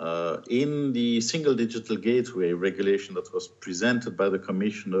 In the Single Digital Gateway regulation that was presented by the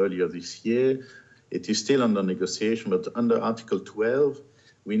Commission earlier this year, it is still under negotiation, but under Article 12,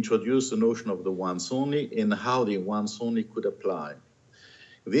 we introduced the notion of the once-only and how the once-only could apply.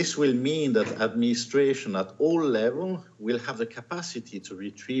 This will mean that administration at all levels will have the capacity to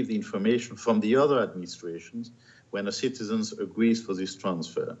retrieve the information from the other administrations when a citizen agrees for this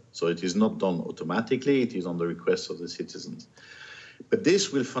transfer. So it is not done automatically, it is on the request of the citizens. But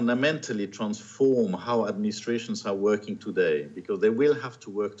this will fundamentally transform how administrations are working today, because they will have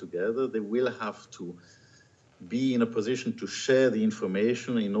to work together, they will have to be in a position to share the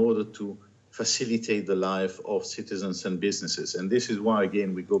information in order to facilitate the life of citizens and businesses. And this is why,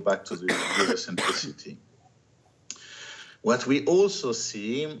 again, we go back to the user centricity. What we also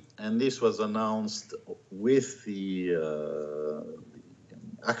see, and this was announced with the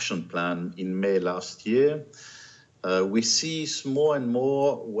action plan in May last year, we see more and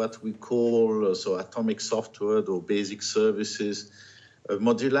more what we call atomic software or basic services, a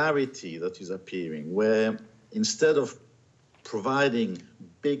modularity that is appearing, where instead of providing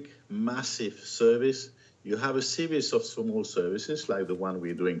big, massive service, you have a series of small services, like the one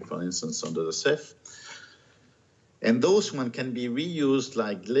we're doing, for instance, under the CEF. And those one can be reused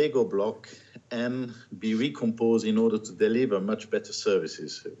like Lego block and be recomposed in order to deliver much better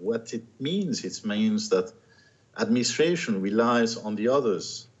services. What it means that administration relies on the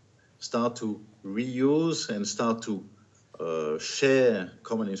others, start to reuse and start to share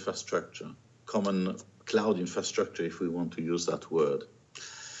common infrastructure, common cloud infrastructure, if we want to use that word.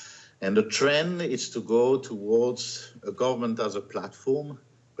 And the trend is to go towards a government as a platform.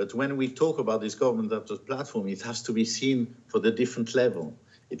 But when we talk about this government as a platform, it has to be seen for the different level.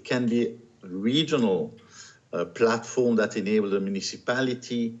 It can be a regional platform that enables the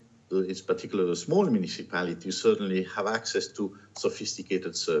municipality, in particular the small municipalities, certainly have access to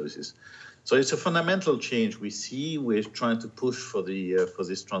sophisticated services. So it's a fundamental change we see. We're trying to push for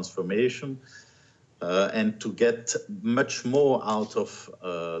this transformation and to get much more out of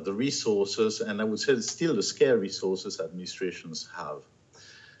the resources, and I would say it's still the scarce resources administrations have.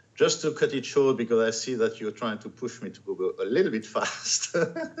 Just to cut it short, because I see that you're trying to push me to go a little bit fast.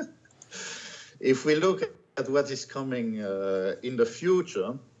 If we look at what is coming in the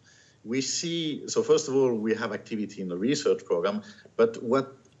future, we see, so first of all, we have activity in the research program, but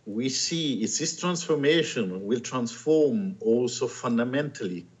what we see is this transformation will transform also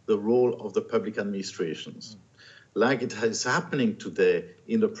fundamentally the role of the public administrations. Like it is happening today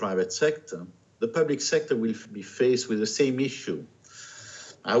in the private sector, the public sector will be faced with the same issue.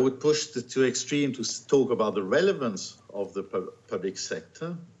 I would push the two extremes to talk about the relevance of the public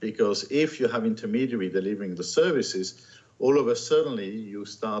sector, because if you have intermediary delivering the services, all of a sudden you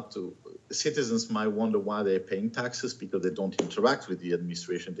start to, citizens might wonder why they're paying taxes, because they don't interact with the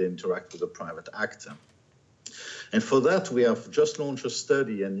administration, they interact with a private actor. And for that, we have just launched a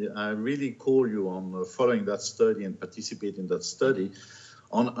study, and I really call you on following that study and participate in that study,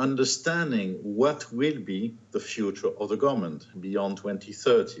 on understanding what will be the future of the government beyond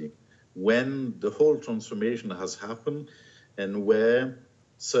 2030, when the whole transformation has happened and where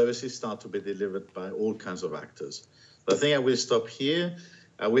services start to be delivered by all kinds of actors. I think I will stop here.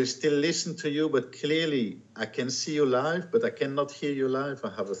 I will still listen to you, but clearly I can see you live, but I cannot hear you live. I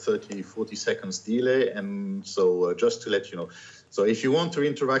have a 30, 40 seconds delay, and so just to let you know. So if you want to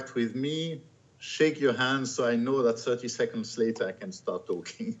interact with me, shake your hand so I know that 30 seconds later I can start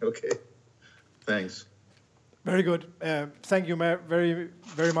talking, okay? Thanks. Very good. Thank you very,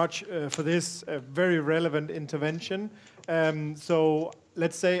 very much for this very relevant intervention. So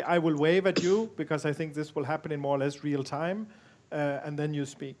let's say I will wave at you, because I think this will happen in more or less real time, and then you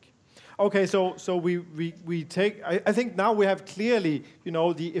speak. Okay, so we take. I think now we have clearly,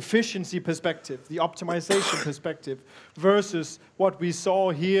 the efficiency perspective, the optimization perspective, versus what we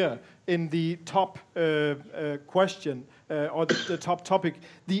saw here in the top question or the top topic,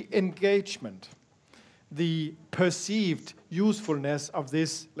 the engagement, the perceived usefulness of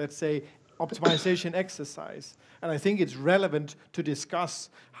this, let's say, optimization exercise. And I think it's relevant to discuss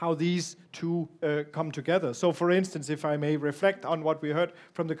how these two come together. So for instance, if I may reflect on what we heard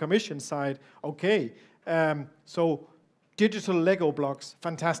from the Commission side, okay, so digital Lego blocks,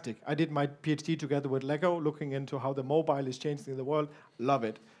 fantastic. I did my PhD together with Lego, looking into how the mobile is changing the world, love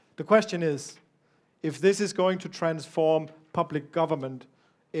it. The question is, if this is going to transform public government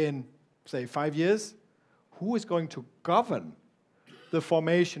in, say, 5 years, who is going to govern the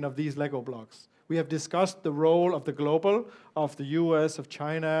formation of these Lego blocks? We have discussed the role of the global, of the US, of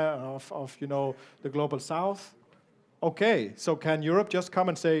China, of the global South. Okay, so can Europe just come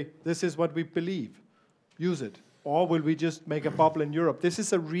and say, this is what we believe, use it? Or will we just make a bubble in Europe? This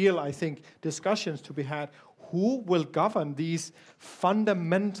is a real, I think, discussions to be had. Who will govern these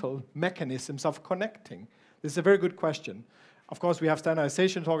fundamental mechanisms of connecting? This is a very good question. Of course, we have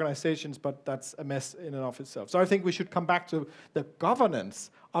standardization organizations, but that's a mess in and of itself. So I think we should come back to the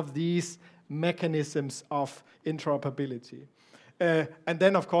governance of these mechanisms of interoperability. And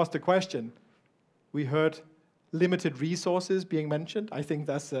then, of course, the question, we heard limited resources being mentioned. I think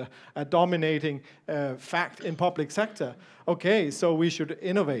that's a dominating fact in public sector. Okay, so we should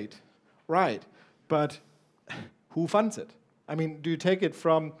innovate, right, but who funds it? I mean, do you take it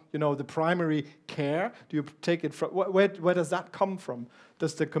from, the primary care? Do you take it from, where does that come from?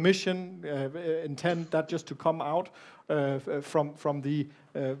 Does the Commission intend that just to come out from the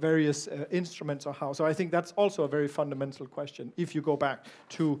various instruments or how? So I think that's also a very fundamental question, if you go back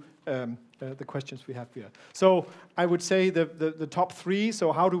to the questions we have here. So I would say the top three,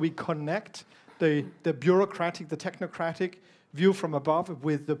 so how do we connect the bureaucratic, the technocratic view from above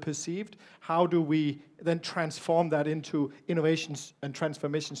with the perceived? How do we then transform that into innovations and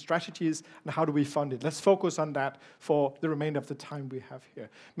transformation strategies, and how do we fund it? Let's focus on that for the remainder of the time we have here.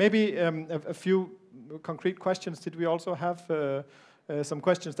 Maybe a few concrete questions. Did we also have some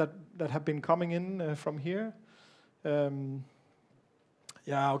questions that have been coming in from here? Yeah,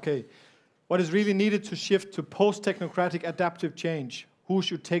 okay. What is really needed to shift to post-technocratic adaptive change? Who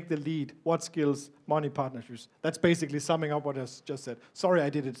should take the lead? What skills? Money partnerships. That's basically summing up what I just said. Sorry I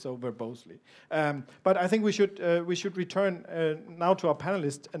did it so verbosely. But I think we should return now to our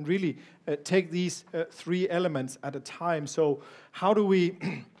panelists and really take these three elements at a time. So how do we,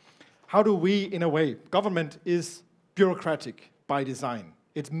 in a way, government is bureaucratic by design.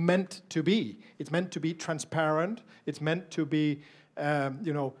 It's meant to be. It's meant to be transparent. It's meant to be,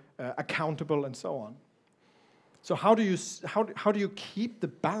 accountable and so on. So how do you keep the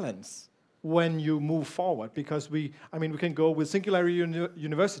balance when you move forward? Because we can go with Singularity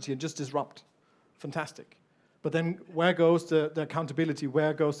University and just disrupt. Fantastic. But then where goes the accountability?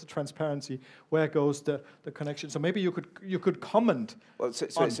 Where goes the transparency? Where goes the connection? So maybe you could comment. Well, so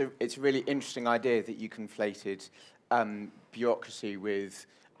it's a really interesting idea that you conflated bureaucracy with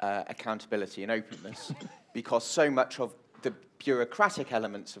accountability and openness, because so much of the bureaucratic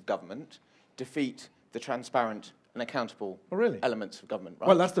elements of government defeat the transparent and accountable elements of government. Right?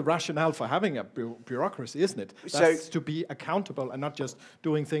 Well, that's the rationale for having a bureaucracy, isn't it? That's to be accountable and not just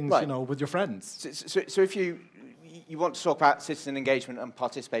doing things, with your friends. So if you want to talk about citizen engagement and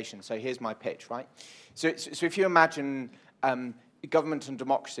participation, so here's my pitch, right? So if you imagine government and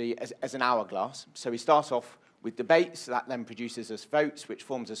democracy as an hourglass, so we start off with debates, that then produces us votes, which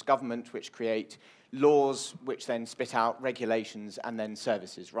forms us government, which create laws, which then spit out regulations and then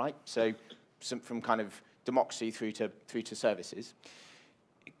services, right? So from kind of democracy through to services.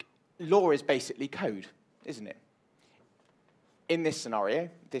 Law is basically code, isn't it? In this scenario,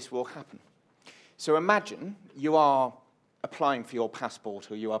 this will happen. So imagine you are applying for your passport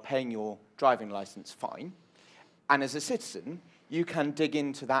or you are paying your driving license fine, and as a citizen, you can dig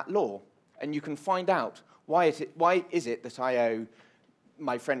into that law and you can find out why is it that I owe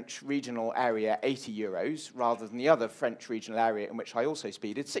my French regional area 80 euros rather than the other French regional area in which I also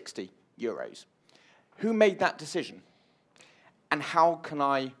speeded 60 euros. Who made that decision? And how can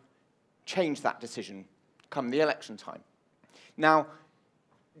I change that decision come the election time? Now,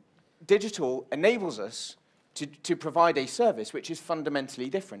 digital enables us to provide a service which is fundamentally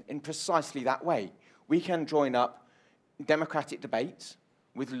different in precisely that way. We can join up democratic debates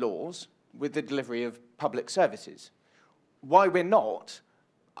with laws, with the delivery of public services. Why we're not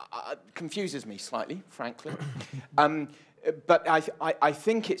confuses me slightly, frankly. But I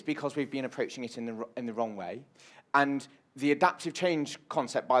think it's because we've been approaching it in the wrong way. And The adaptive change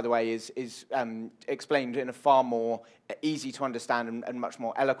concept, by the way, is explained in a far more easy to understand and much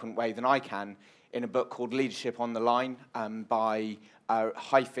more eloquent way than I can in a book called Leadership on the Line by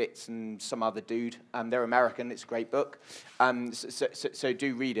Heifetz and some other dude. They're American. It's a great book. So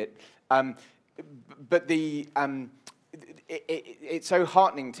do read it. But it's so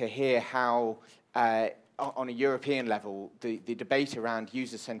heartening to hear how, on a European level, the debate around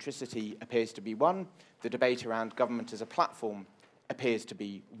user centricity appears to be one. The debate around government as a platform appears to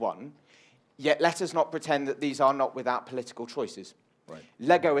be one. Yet let us not pretend that these are not without political choices. Right.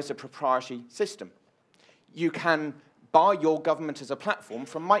 Lego is a proprietary system. You can buy your government as a platform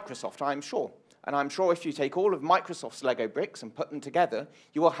from Microsoft, I'm sure. And I'm sure if you take all of Microsoft's Lego bricks and put them together,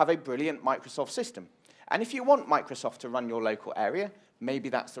 you will have a brilliant Microsoft system. And if you want Microsoft to run your local area, maybe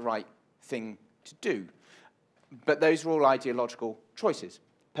that's the right thing to do. But those are all ideological choices.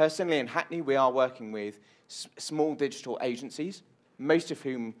 Personally, in Hackney, we are working with small digital agencies, most of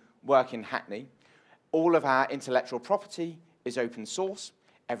whom work in Hackney. All of our intellectual property is open source.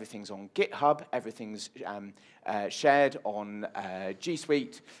 Everything's on GitHub. Everything's shared on G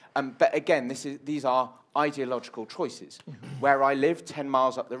Suite. But again, these are ideological choices. Where I live, 10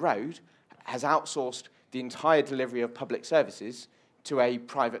 miles up the road, has outsourced the entire delivery of public services to a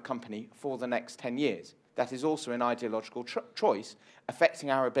private company for the next 10 years. That is also an ideological choice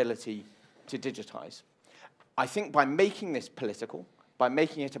affecting our ability to digitize. I think by making this political, by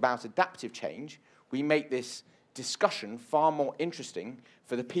making it about adaptive change, we make this discussion far more interesting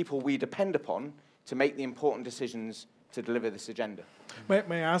for the people we depend upon to make the important decisions to deliver this agenda. May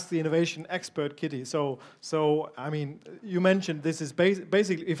I ask the innovation expert, Kitty? So I mean, you mentioned this is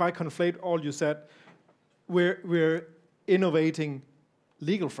basically, if I conflate all you said, we're innovating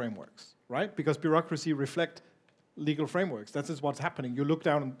legal frameworks, right? Because bureaucracy reflects legal frameworks. That is what's happening. You look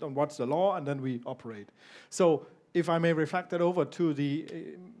down on what's the law, and then we operate. So if I may reflect that over to the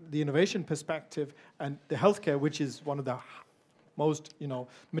innovation perspective and the healthcare, which is one of the most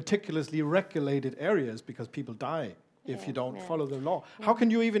meticulously regulated areas because people die if you don't follow the law. How can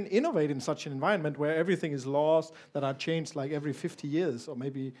you even innovate in such an environment where everything is laws that are changed like every 50 years or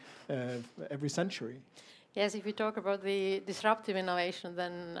maybe every century? Yes, if you talk about the disruptive innovation,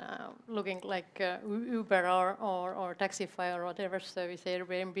 then looking like Uber or Taxify or whatever service,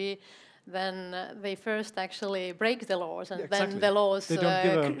 Airbnb, then they first actually break the laws, and then the laws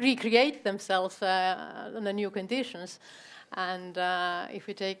recreate themselves under new conditions. And if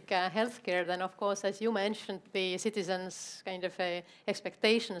we take healthcare, then of course, as you mentioned, the citizens' kind of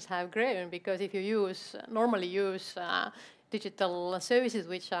expectations have grown, because if you normally use digital services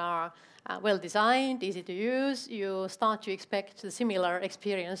which are well designed, easy to use, you start to expect the similar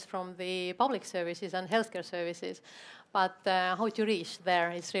experience from the public services and healthcare services. But how to reach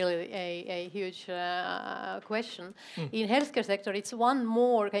there is really a huge question. In healthcare sector, it's one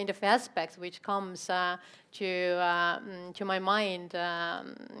more kind of aspect which comes to my mind,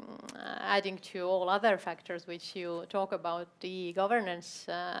 adding to all other factors which you talk about, the governance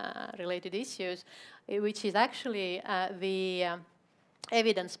related issues, which is actually the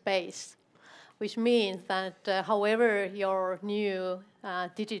evidence-based, which means that however your new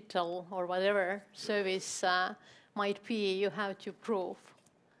digital or whatever service might be, you have to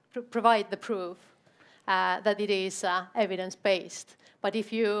provide the proof that it is evidence-based. But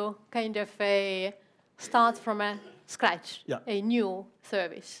if you kind of start from scratch, a new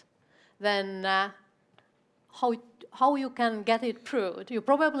service, then how you can get it proved? You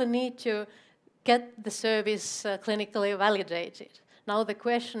probably need to get the service clinically validated. Now the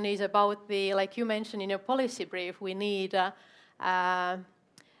question is about like you mentioned in your policy brief, we need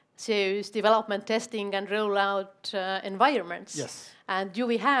serious development testing and rollout environments. Yes. And do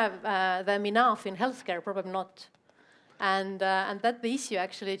we have them enough in healthcare? Probably not. And that's the issue,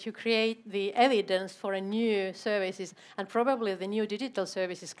 actually, to create the evidence for a new services. And probably the new digital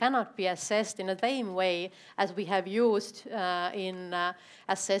services cannot be assessed in the same way as we have used in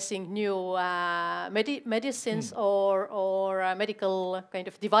assessing new medicines or medical kind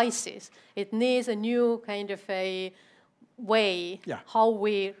of devices. It needs a new kind of a way how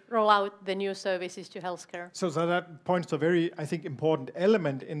we roll out the new services to healthcare. So that points to a very, I think, important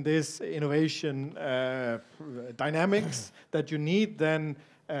element in this innovation dynamics, that you need then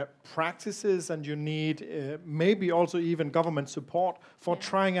practices, and you need maybe also even government support for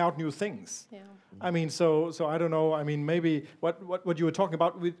trying out new things. Yeah. I mean, so I don't know. I mean, maybe what you were talking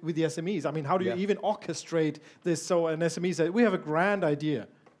about with the SMEs. I mean, how do you even orchestrate this? So an SME says, we have a grand idea.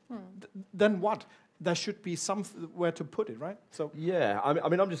 Then what? There should be somewhere to put it, right? So I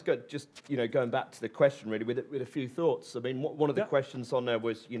mean, I'm just going back to the question really with a few thoughts. I mean, one of the questions on there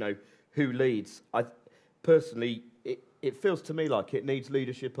was, who leads? I personally, it feels to me like it needs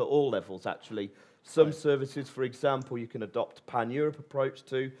leadership at all levels, actually. Some services, for example, you can adopt a pan-Europe approach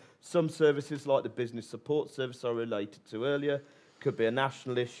to. Some services, like the business support service I related to earlier, could be a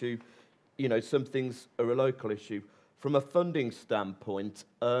national issue. You know, some things are a local issue. From a funding standpoint,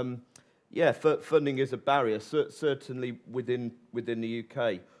 funding is a barrier, certainly within the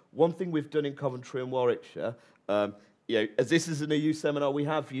UK. One thing we've done in Coventry and Warwickshire, as this is an EU seminar, we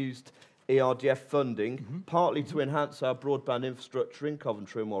have used ERDF funding, partly to enhance our broadband infrastructure in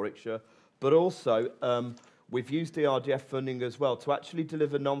Coventry and Warwickshire, but also we've used ERDF funding as well to actually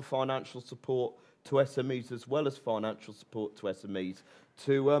deliver non-financial support to SMEs as well as financial support to SMEs,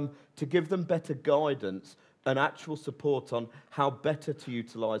 to give them better guidance and actual support on how better to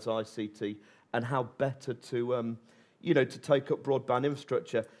utilise ICT and how better to, to take up broadband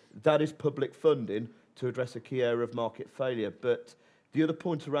infrastructure. That is public funding to address a key area of market failure. But the other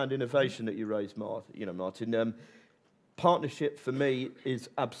point around innovation that you raised, Martin, partnership for me is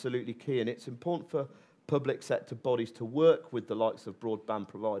absolutely key, and it's important for public sector bodies to work with the likes of broadband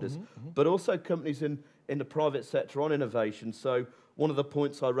providers, but also companies in the private sector on innovation. So one of the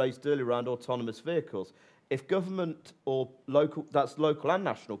points I raised earlier around autonomous vehicles, if government or local, that's local and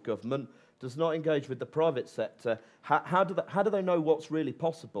national government, does not engage with the private sector, how do they know what's really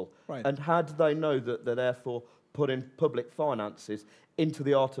possible? Right. And how do they know that they're therefore putting public finances into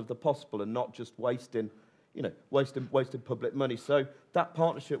the art of the possible and not just wasting public money? So that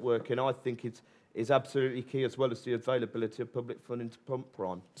partnership working, I think, is absolutely key, as well as the availability of public funding to pump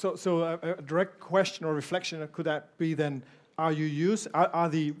prime. So a direct question or reflection, could that be then, are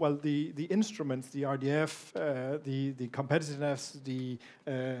the instruments, the RDF, the competitiveness, the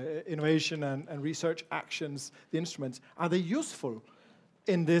innovation and research actions, the instruments, are they useful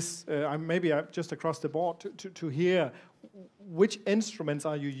in this? Maybe just across the board to hear which instruments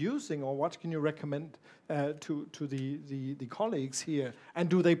are you using, or what can you recommend to the colleagues here, and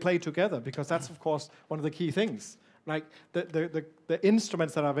do they play together? Because that's of course one of the key things. Like the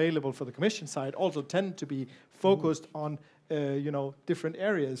instruments that are available for the Commission side also tend to be focused on different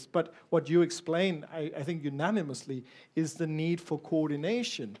areas. But what you explain, I think unanimously, is the need for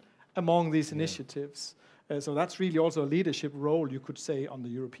coordination among these initiatives. So that's really also a leadership role, you could say, on the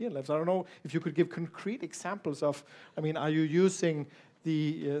European level. So I don't know if you could give concrete examples of, are you using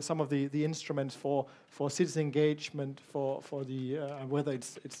some of the instruments for citizen engagement, for the whether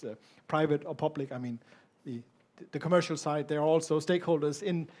it's private or public? The commercial side, there are also stakeholders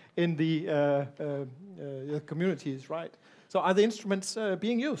in the communities, right? So are the instruments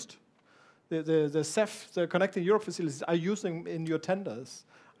being used? The CEF, the Connecting Europe facilities, are using in your tenders?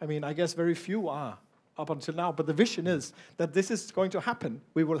 I guess very few are up until now, but the vision is that this is going to happen.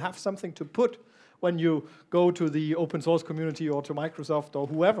 We will have something to put when you go to the open source community or to Microsoft or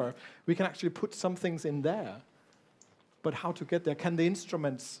whoever. We can actually put some things in there. But how to get there? Can the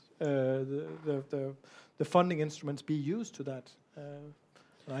instruments, the funding instruments, be used to that?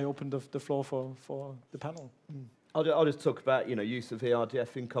 I open the floor for the panel. I'll just talk about use of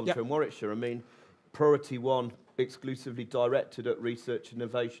ERDF in Coventry and Warwickshire. Priority 1, exclusively directed at research and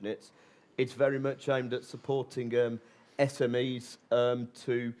innovation. It's very much aimed at supporting SMEs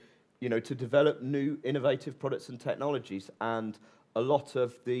to develop new innovative products and technologies. And a lot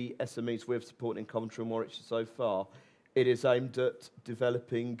of the SMEs we've supported in Coventry and Warwickshire so far, it is aimed at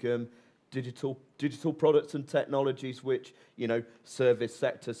developing digital products and technologies which service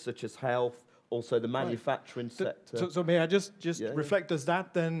sectors such as health, also the manufacturing sector. So may I just reflect, does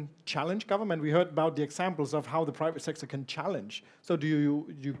that then challenge government? We heard about the examples of how the private sector can challenge. So do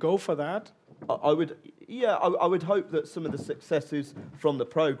you go for that? I would hope that some of the successes from the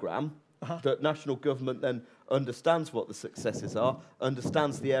programme, that national government then understands what the successes are,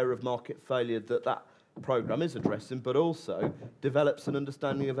 understands the area of market failure that programme is addressing, but also develops an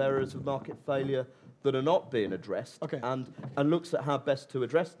understanding of areas of market failure that are not being addressed, and looks at how best to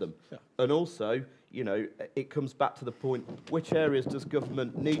address them. Yeah. And also, it comes back to the point, which areas does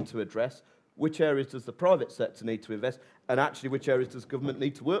government need to address, which areas does the private sector need to invest, and actually which areas does government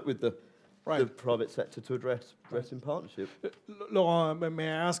need to work with the private sector to address in partnership. Laurent, may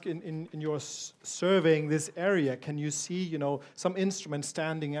I ask, in your surveying this area, can you see some instruments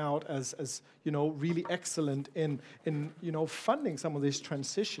standing out as really excellent in funding some of this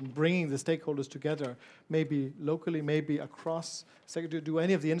transition, bringing the stakeholders together, maybe locally, maybe across? Do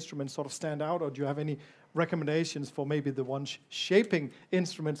any of the instruments sort of stand out, or do you have any recommendations for maybe the ones shaping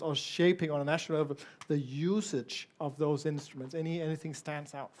instruments or shaping on a national level the usage of those instruments? Anything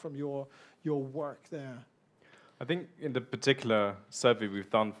stands out from your work there? I think in the particular survey we've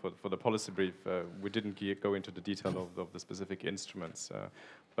done for the policy brief, we didn't go into the detail of the specific instruments.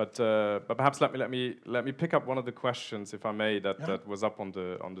 But perhaps let me pick up one of the questions, if I may, that was up on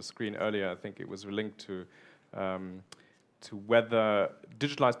the screen earlier. I think it was linked to whether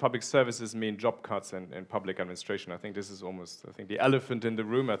digitalized public services mean job cuts in public administration. I think this is almost, the elephant in the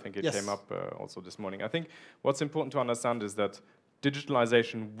room. I think it came up also this morning. I think what's important to understand is that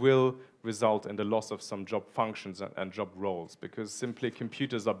digitalization will result in the loss of some job functions and job roles, because simply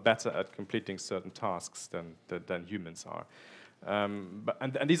computers are better at completing certain tasks than humans are.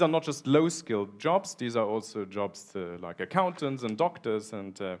 And these are not just low-skilled jobs, these are also jobs like accountants and doctors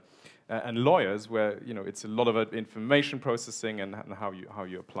and lawyers, where it's a lot of information processing and how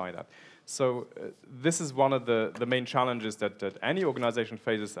you apply that. So this is one of the main challenges that any organization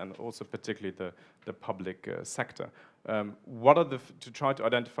faces, and also particularly the public sector. What are to try to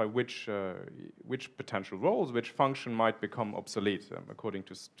identify which potential roles, which function might become obsolete? According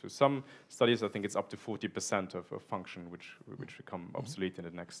to some studies, I think it's up to 40% of a function which become obsolete in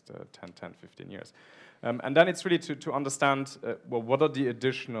the next 10, 15 years. And then it's really to understand, well, what are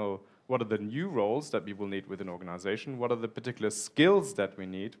the new roles that we will need within an organization? What are the particular skills that we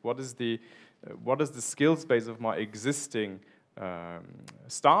need? What is the skills base of my existing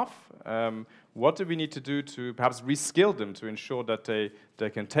staff? What do we need to do to perhaps reskill them to ensure that they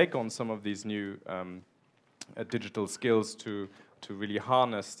can take on some of these new digital skills to really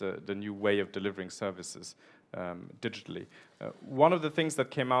harness the new way of delivering services digitally? One of the things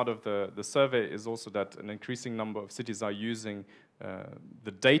that came out of the survey is also that an increasing number of cities are using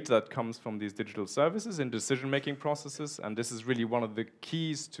the data that comes from these digital services in decision-making processes, and this is really one of the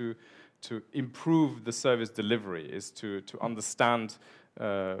keys to improve the service delivery, is to understand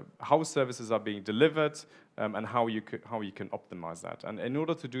how services are being delivered and how you can optimize that. And in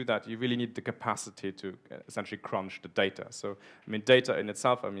order to do that, you really need the capacity to essentially crunch the data. So, I mean, data in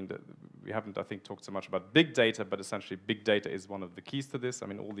itself, we haven't, I think, talked so much about big data, but essentially big data is one of the keys to this. I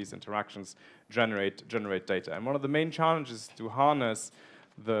mean, all these interactions generate data. And one of the main challenges is to harness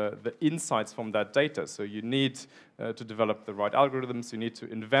the insights from that data. So you need to develop the right algorithms. You need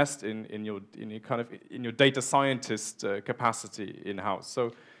to invest in your data scientist capacity in-house.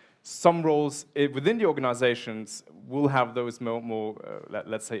 So some roles within the organizations will have those more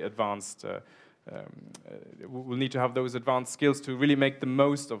let's say, advanced. We'll need to have those advanced skills to really make the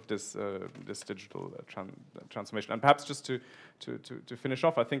most of this digital transformation. And perhaps just to finish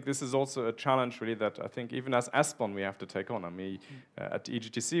off, I think this is also a challenge really that I think even as ESPON we have to take on. I mean, at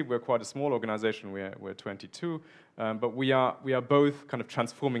EGTC we're quite a small organization. We're 22, but we are both kind of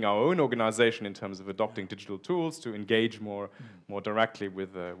transforming our own organization in terms of adopting digital tools to engage more directly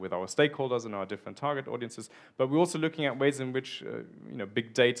with our stakeholders and our different target audiences. But we're also looking at ways in which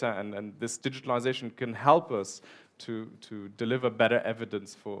big data and this digitalization can help us to deliver better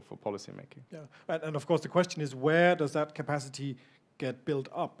evidence for policy making. Yeah, and of course the question is, where does that capacity get built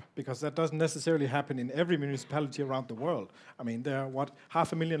up? Because that doesn't necessarily happen in every municipality around the world. I mean, there are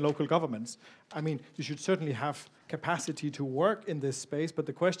 500,000 local governments. I mean, you should certainly have capacity to work in this space, but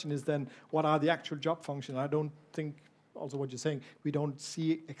the question is then, what are the actual job functions? I don't think, also what you're saying, we don't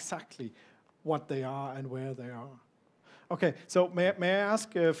see exactly what they are and where they are. Okay, so may I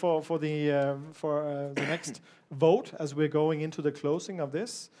ask for the next vote as we're going into the closing of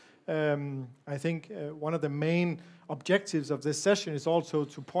this? I think one of the main objectives of this session is also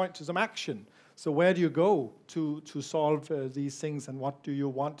to point to some action. So where do you go to solve these things, and what do you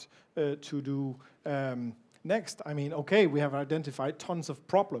want to do next? I mean, okay, we have identified tons of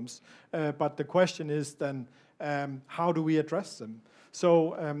problems, but the question is then, how do we address them?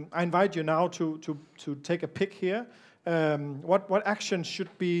 So I invite you now to take a pick here. What action should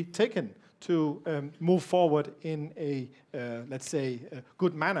be taken to move forward in a, let's say, a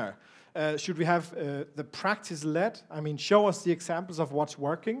good manner? Should we have the practice-led? I mean, show us the examples of what's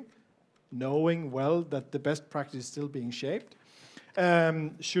working, knowing well that the best practice is still being shaped.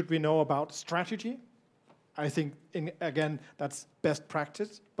 Should we know about strategy? I think, again, that's best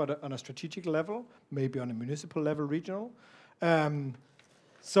practice, but on a strategic level, maybe on a municipal level, regional.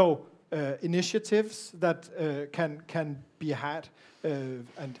 Initiatives that can be had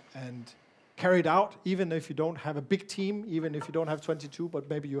and carried out, even if you don't have a big team, even if you don't have 22, but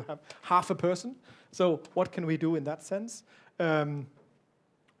maybe you have half a person. So what can we do in that sense?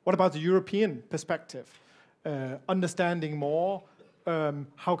 What about the European perspective? Understanding more,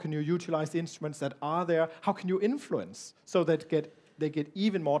 how can you utilize the instruments that are there? How can you influence so that they get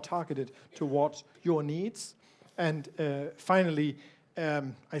even more targeted towards your needs? And finally,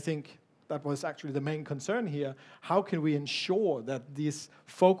 I think that was actually the main concern here. How can we ensure that this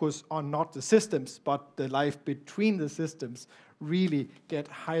focus on not the systems, but the life between the systems really get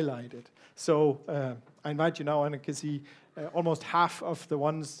highlighted? So I invite you now, and I can see almost half of the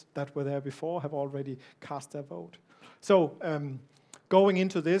ones that were there before have already cast their vote. So going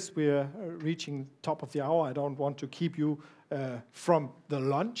into this, we're reaching top of the hour. I don't want to keep you from the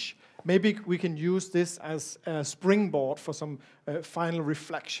lunch. Maybe we can use this as a springboard for some final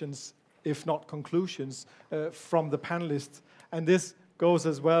reflections, if not conclusions, from the panelists. And this goes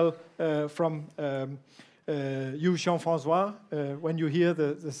as well from you, Jean-François. When you hear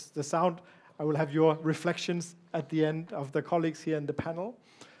the sound, I will have your reflections at the end of the colleagues here in the panel.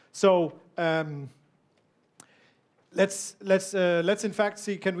 So let's in fact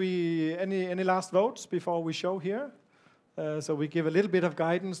see. Can we any last votes before we show here? So we give a little bit of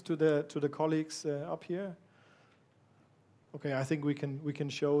guidance to the colleagues up here. Okay, I think we can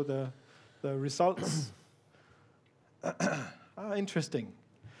show the results. Interesting.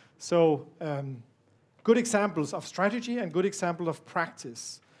 So good examples of strategy and good example of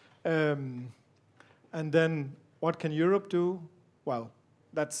practice. And then what can Europe do? Well,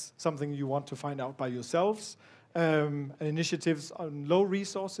 that's something you want to find out by yourselves. And initiatives on low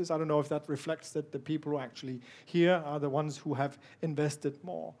resources, I don't know if that reflects that the people who actually here are the ones who have invested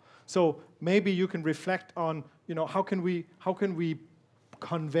more. So maybe you can reflect on, how can we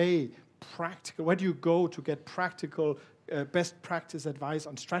convey practical, where do you go to get practical best practice advice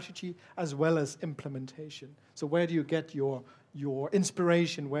on strategy as well as implementation? So where do you get your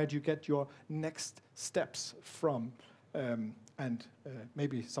inspiration? Where do you get your next steps from? And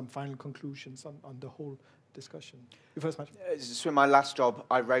maybe some final conclusions on the whole discussion. You first, Matt. So in my last job,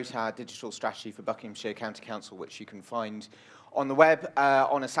 I wrote our digital strategy for Buckinghamshire County Council, which you can find on the web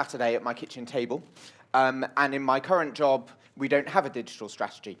on a Saturday at my kitchen table. And in my current job, we don't have a digital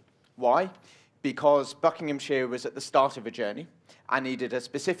strategy. Why? Because Buckinghamshire was at the start of a journey. I needed a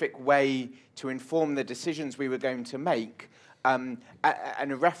specific way to inform the decisions we were going to make and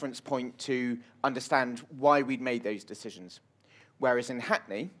a reference point to understand why we'd made those decisions. Whereas in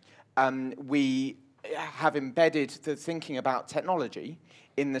Hackney, we have embedded the thinking about technology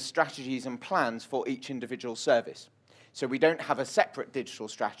in the strategies and plans for each individual service. So we don't have a separate digital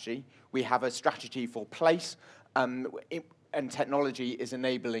strategy. We have a strategy for place, and technology is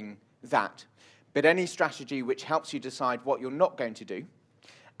enabling that. But any strategy which helps you decide what you're not going to do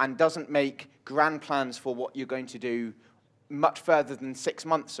and doesn't make grand plans for what you're going to do much further than 6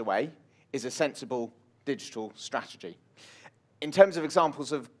 months away is a sensible digital strategy. In terms of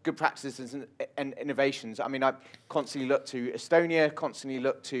examples of good practices and innovations, I mean, I constantly look to Estonia, constantly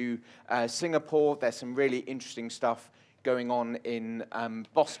look to Singapore. There's some really interesting stuff going on in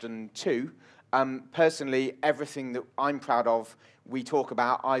Boston too. Personally, everything that I'm proud of, we talk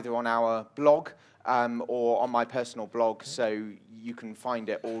about either on our blog or on my personal blog, so you can find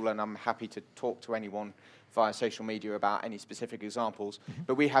it all, and I'm happy to talk to anyone via social media about any specific examples.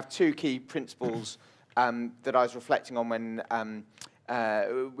 But we have 2 key principles that I was reflecting on when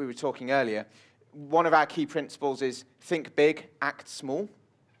we were talking earlier. One of our key principles is think big, act small.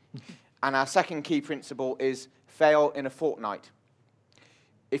 And our second key principle is fail in a fortnight.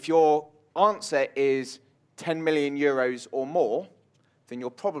 If your answer is 10 million euros or more, then you're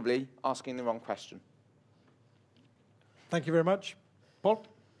probably asking the wrong question. Thank you very much. Paul?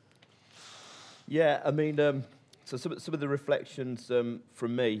 Yeah, I mean, so some of the reflections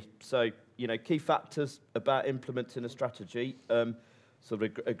from me. So, key factors about implementing a strategy. Sort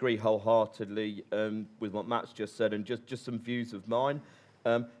of agree wholeheartedly with what Matt's just said, and just some views of mine.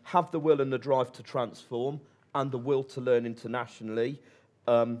 Have the will and the drive to transform, and the will to learn internationally.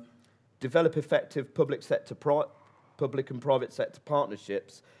 Develop effective public and private sector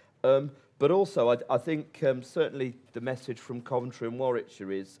partnerships. But also, I think certainly the message from Coventry and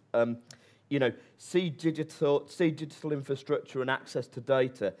Warwickshire is, see digital infrastructure and access to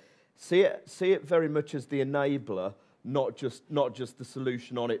data. See it very much as the enabler, not just the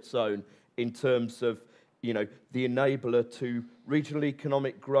solution on its own, in terms of the enabler to regional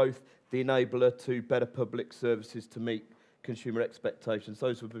economic growth, the enabler to better public services to meet consumer expectations.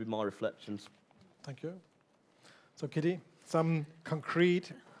 Those would be my reflections. Thank you. So, Kitty, some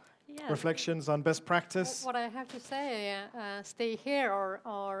concrete reflections on best practice? What I have to say, stay here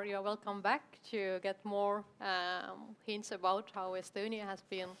or you're welcome back to get more hints about how Estonia has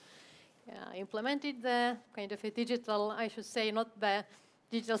been implemented the kind of a digital, I should say, not the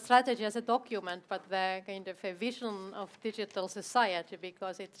digital strategy as a document, but the kind of a vision of digital society,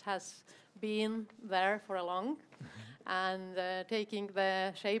 because it has been there for a long and taking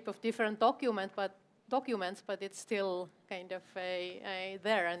the shape of different documents, but it's still kind of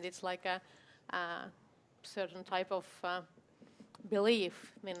there, and it's like a certain type of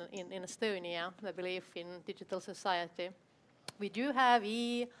belief in Estonia, the belief in digital society. We do have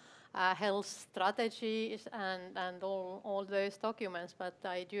health strategies and all those documents. But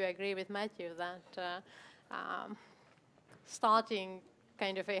I do agree with Matthew that starting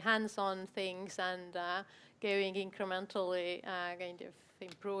kind of a hands-on things and going incrementally, kind of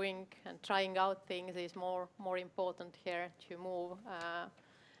improving and trying out things is more important here to move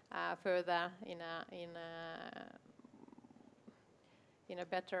further in a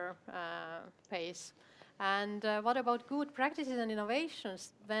better pace. And what about good practices and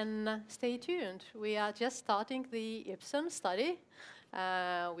innovations? Then stay tuned. We are just starting the ESPON study.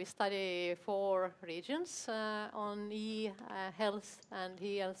 We study 4 regions on e-health and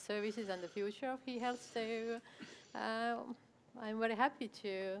e-health services and the future of e-health. So I'm very happy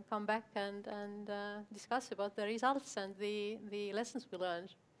to come back and discuss about the results and the lessons we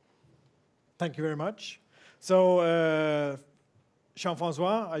learned. Thank you very much. So,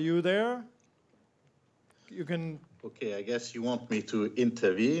 Jean-François, are you there? You can... Okay, I guess you want me to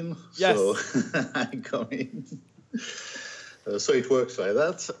intervene. Yes. So I come in. So it works like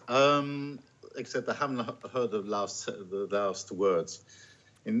that. Except I haven't heard the last words.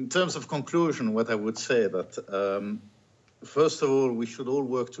 In terms of conclusion, what I would say that, first of all, we should all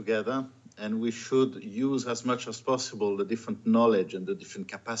work together and we should use as much as possible the different knowledge and the different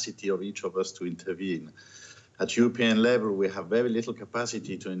capacity of each of us to intervene. At European level, we have very little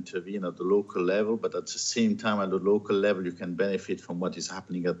capacity to intervene at the local level, but at the same time, at the local level, you can benefit from what is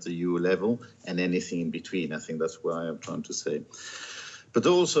happening at the EU level and anything in between. I think that's what I am trying to say. But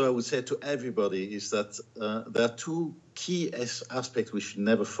also, I would say to everybody is that there are 2 key aspects we should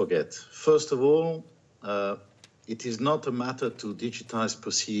never forget. First of all, it is not a matter to digitize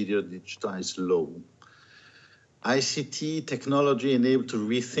procedure, digitize law. ICT technology enabled to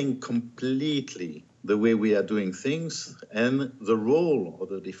rethink completely the way we are doing things and the role of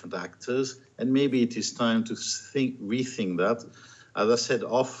the different actors, and maybe it is time to rethink that. As I said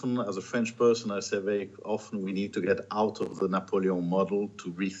often, as a French person, I say very often we need to get out of the Napoleon model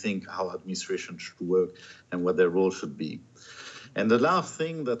to rethink how administration should work and what their role should be. And the last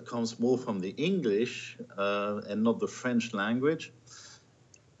thing that comes more from the English and not the French language,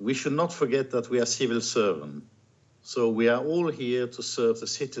 we should not forget that we are civil servants. So we are all here to serve the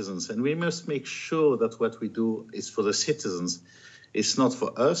citizens, and we must make sure that what we do is for the citizens. It's not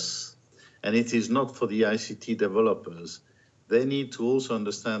for us, and it is not for the ICT developers. They need to also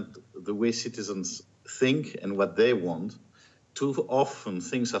understand the way citizens think and what they want. Too often,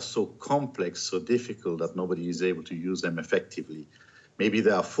 things are so complex, so difficult that nobody is able to use them effectively. Maybe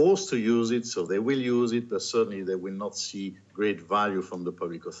they are forced to use it, so they will use it, but certainly they will not see great value from the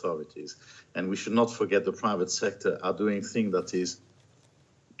public authorities. And we should not forget the private sector are doing things that is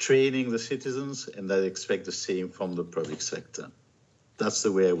training the citizens, and they expect the same from the public sector. That's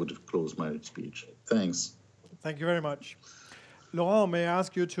the way I would close my speech. Thanks. Thank you very much. Laurent, may I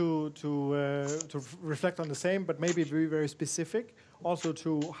ask you to reflect on the same, but maybe be very specific, also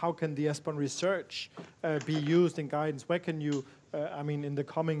to how can the ESPON research be used in guidance? Where can you, I mean, in the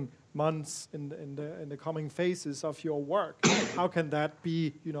coming months, in the coming phases of your work, how can that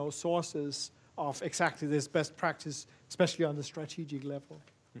be, you know, sources of exactly this best practice, especially on the strategic level?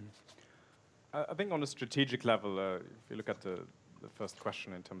 I think on a strategic level, if you look at the first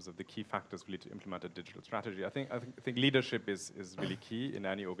question in terms of the key factors we need to implement a digital strategy, I think leadership is really key in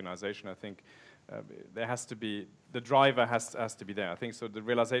any organization. I think there has to be, the driver has to be there. I think so the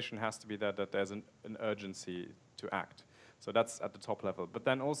realization has to be there that there's an urgency to act. So that's at the top level. But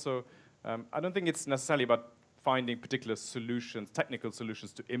then also, I don't think it's necessarily about finding particular solutions, technical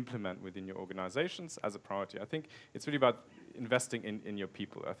solutions to implement within your organizations as a priority. I think it's really about investing in your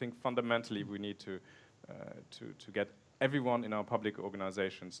people. I think fundamentally we need to get everyone in our public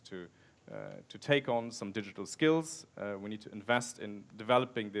organizations to take on some digital skills. We need to invest in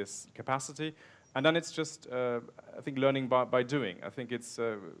developing this capacity. And then it's just, I think, learning by doing. I think it's,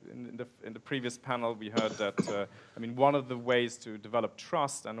 in the previous panel we heard that, I mean, one of the ways to develop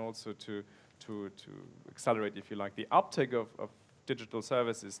trust and also to accelerate, if you like, the uptake of digital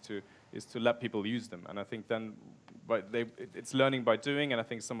services is to let people use them. And I think then it's learning by doing, and I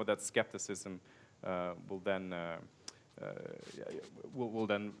think some of that skepticism will then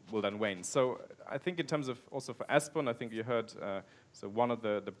wane. So I think in terms of also for ESPON, I think you heard, so one of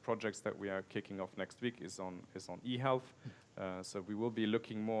the projects that we are kicking off next week is on e-health. So we will be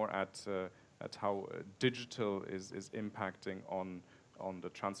looking more at how digital is impacting on the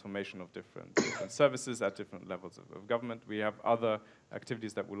transformation of different services at different levels of government. We have other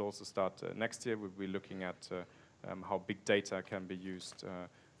activities that will also start next year. We'll be looking at how big data can be used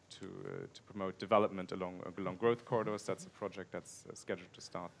to promote development along growth corridors. That's a project that's scheduled to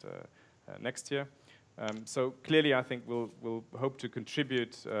start next year. So clearly, I think we'll hope to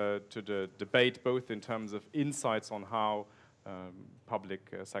contribute to the debate, both in terms of insights on how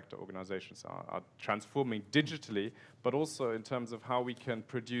public sector organizations are transforming digitally, but also in terms of how we can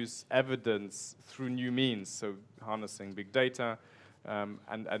produce evidence through new means, so harnessing big data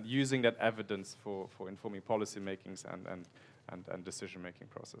and using that evidence for informing policy makings and decision-making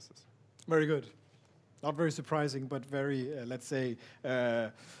processes. Very good. Not very surprising, but very, let's say,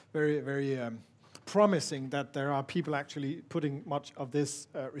 very promising that there are people actually putting much of this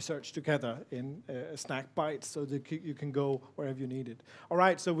research together in snack bites so that you can go wherever you need it. All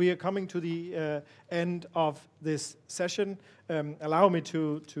right, so we are coming to the end of this session. Allow me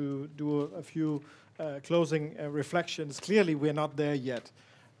to do a few closing reflections. Clearly, we're not there yet.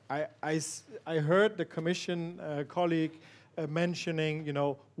 I heard the Commission colleague mentioning,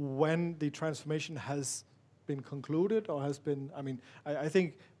 when the transformation has been concluded or has been, I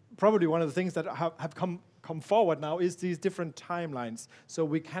think probably one of the things that have come forward now is these different timelines. So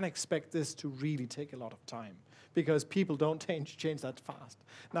we can expect this to really take a lot of time because people don't change that fast.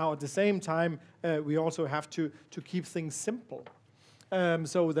 Now, at the same time, we also have to keep things simple.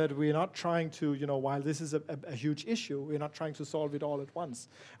 So that we're not trying to, while this is a huge issue, we're not trying to solve it all at once.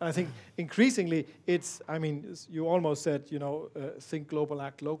 And I think increasingly it's, you almost said, think global,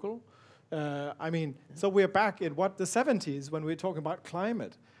 act local. So we're back in the 70s when we're talking about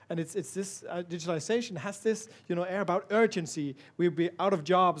climate. And it's this, digitalization has this, air about urgency. We'll be out of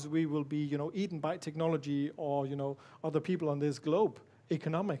jobs, we will be, eaten by technology or, other people on this globe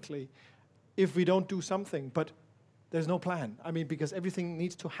economically if we don't do something. But there's no plan. Because everything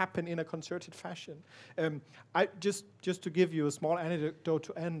needs to happen in a concerted fashion. Just to give you a small anecdote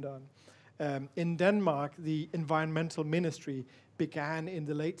to end on. In Denmark, the environmental ministry began in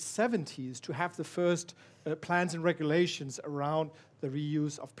the late 70s to have the first plans and regulations around the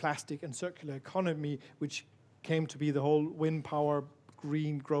reuse of plastic and circular economy, which came to be the whole wind power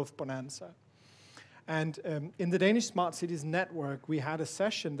green growth bonanza. And in the Danish Smart Cities Network, we had a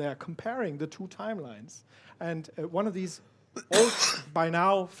session there comparing the two timelines. And one of these by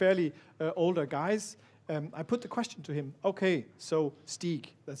now fairly older guys, I put the question to him, okay, so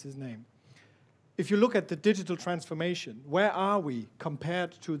Stig, that's his name. If you look at the digital transformation, where are we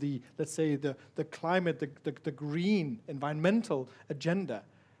compared to the, let's say, the climate, the green environmental agenda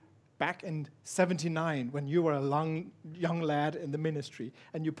back in '79 when you were a young lad in the ministry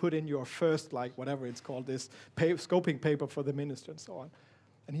and you put in your first, whatever it's called, this scoping paper for the minister and so on.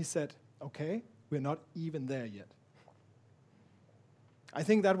 And he said, okay, we're not even there yet. I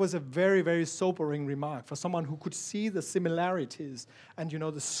think that was a very, very sobering remark for someone who could see the similarities and,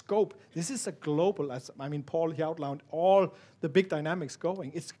 the scope. This is a global, Paul, he outlined all the big dynamics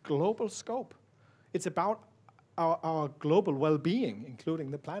going. It's global scope. It's about our global well-being,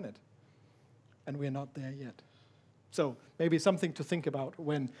 including the planet. And we're not there yet. So maybe something to think about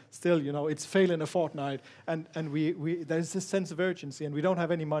when still, it's fail in a fortnight and there's this sense of urgency and we don't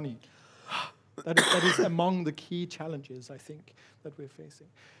have any money. That is among the key challenges, I think, that we're facing.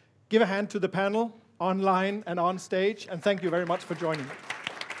 Give a hand to the panel, online and on stage, and thank you very much for joining.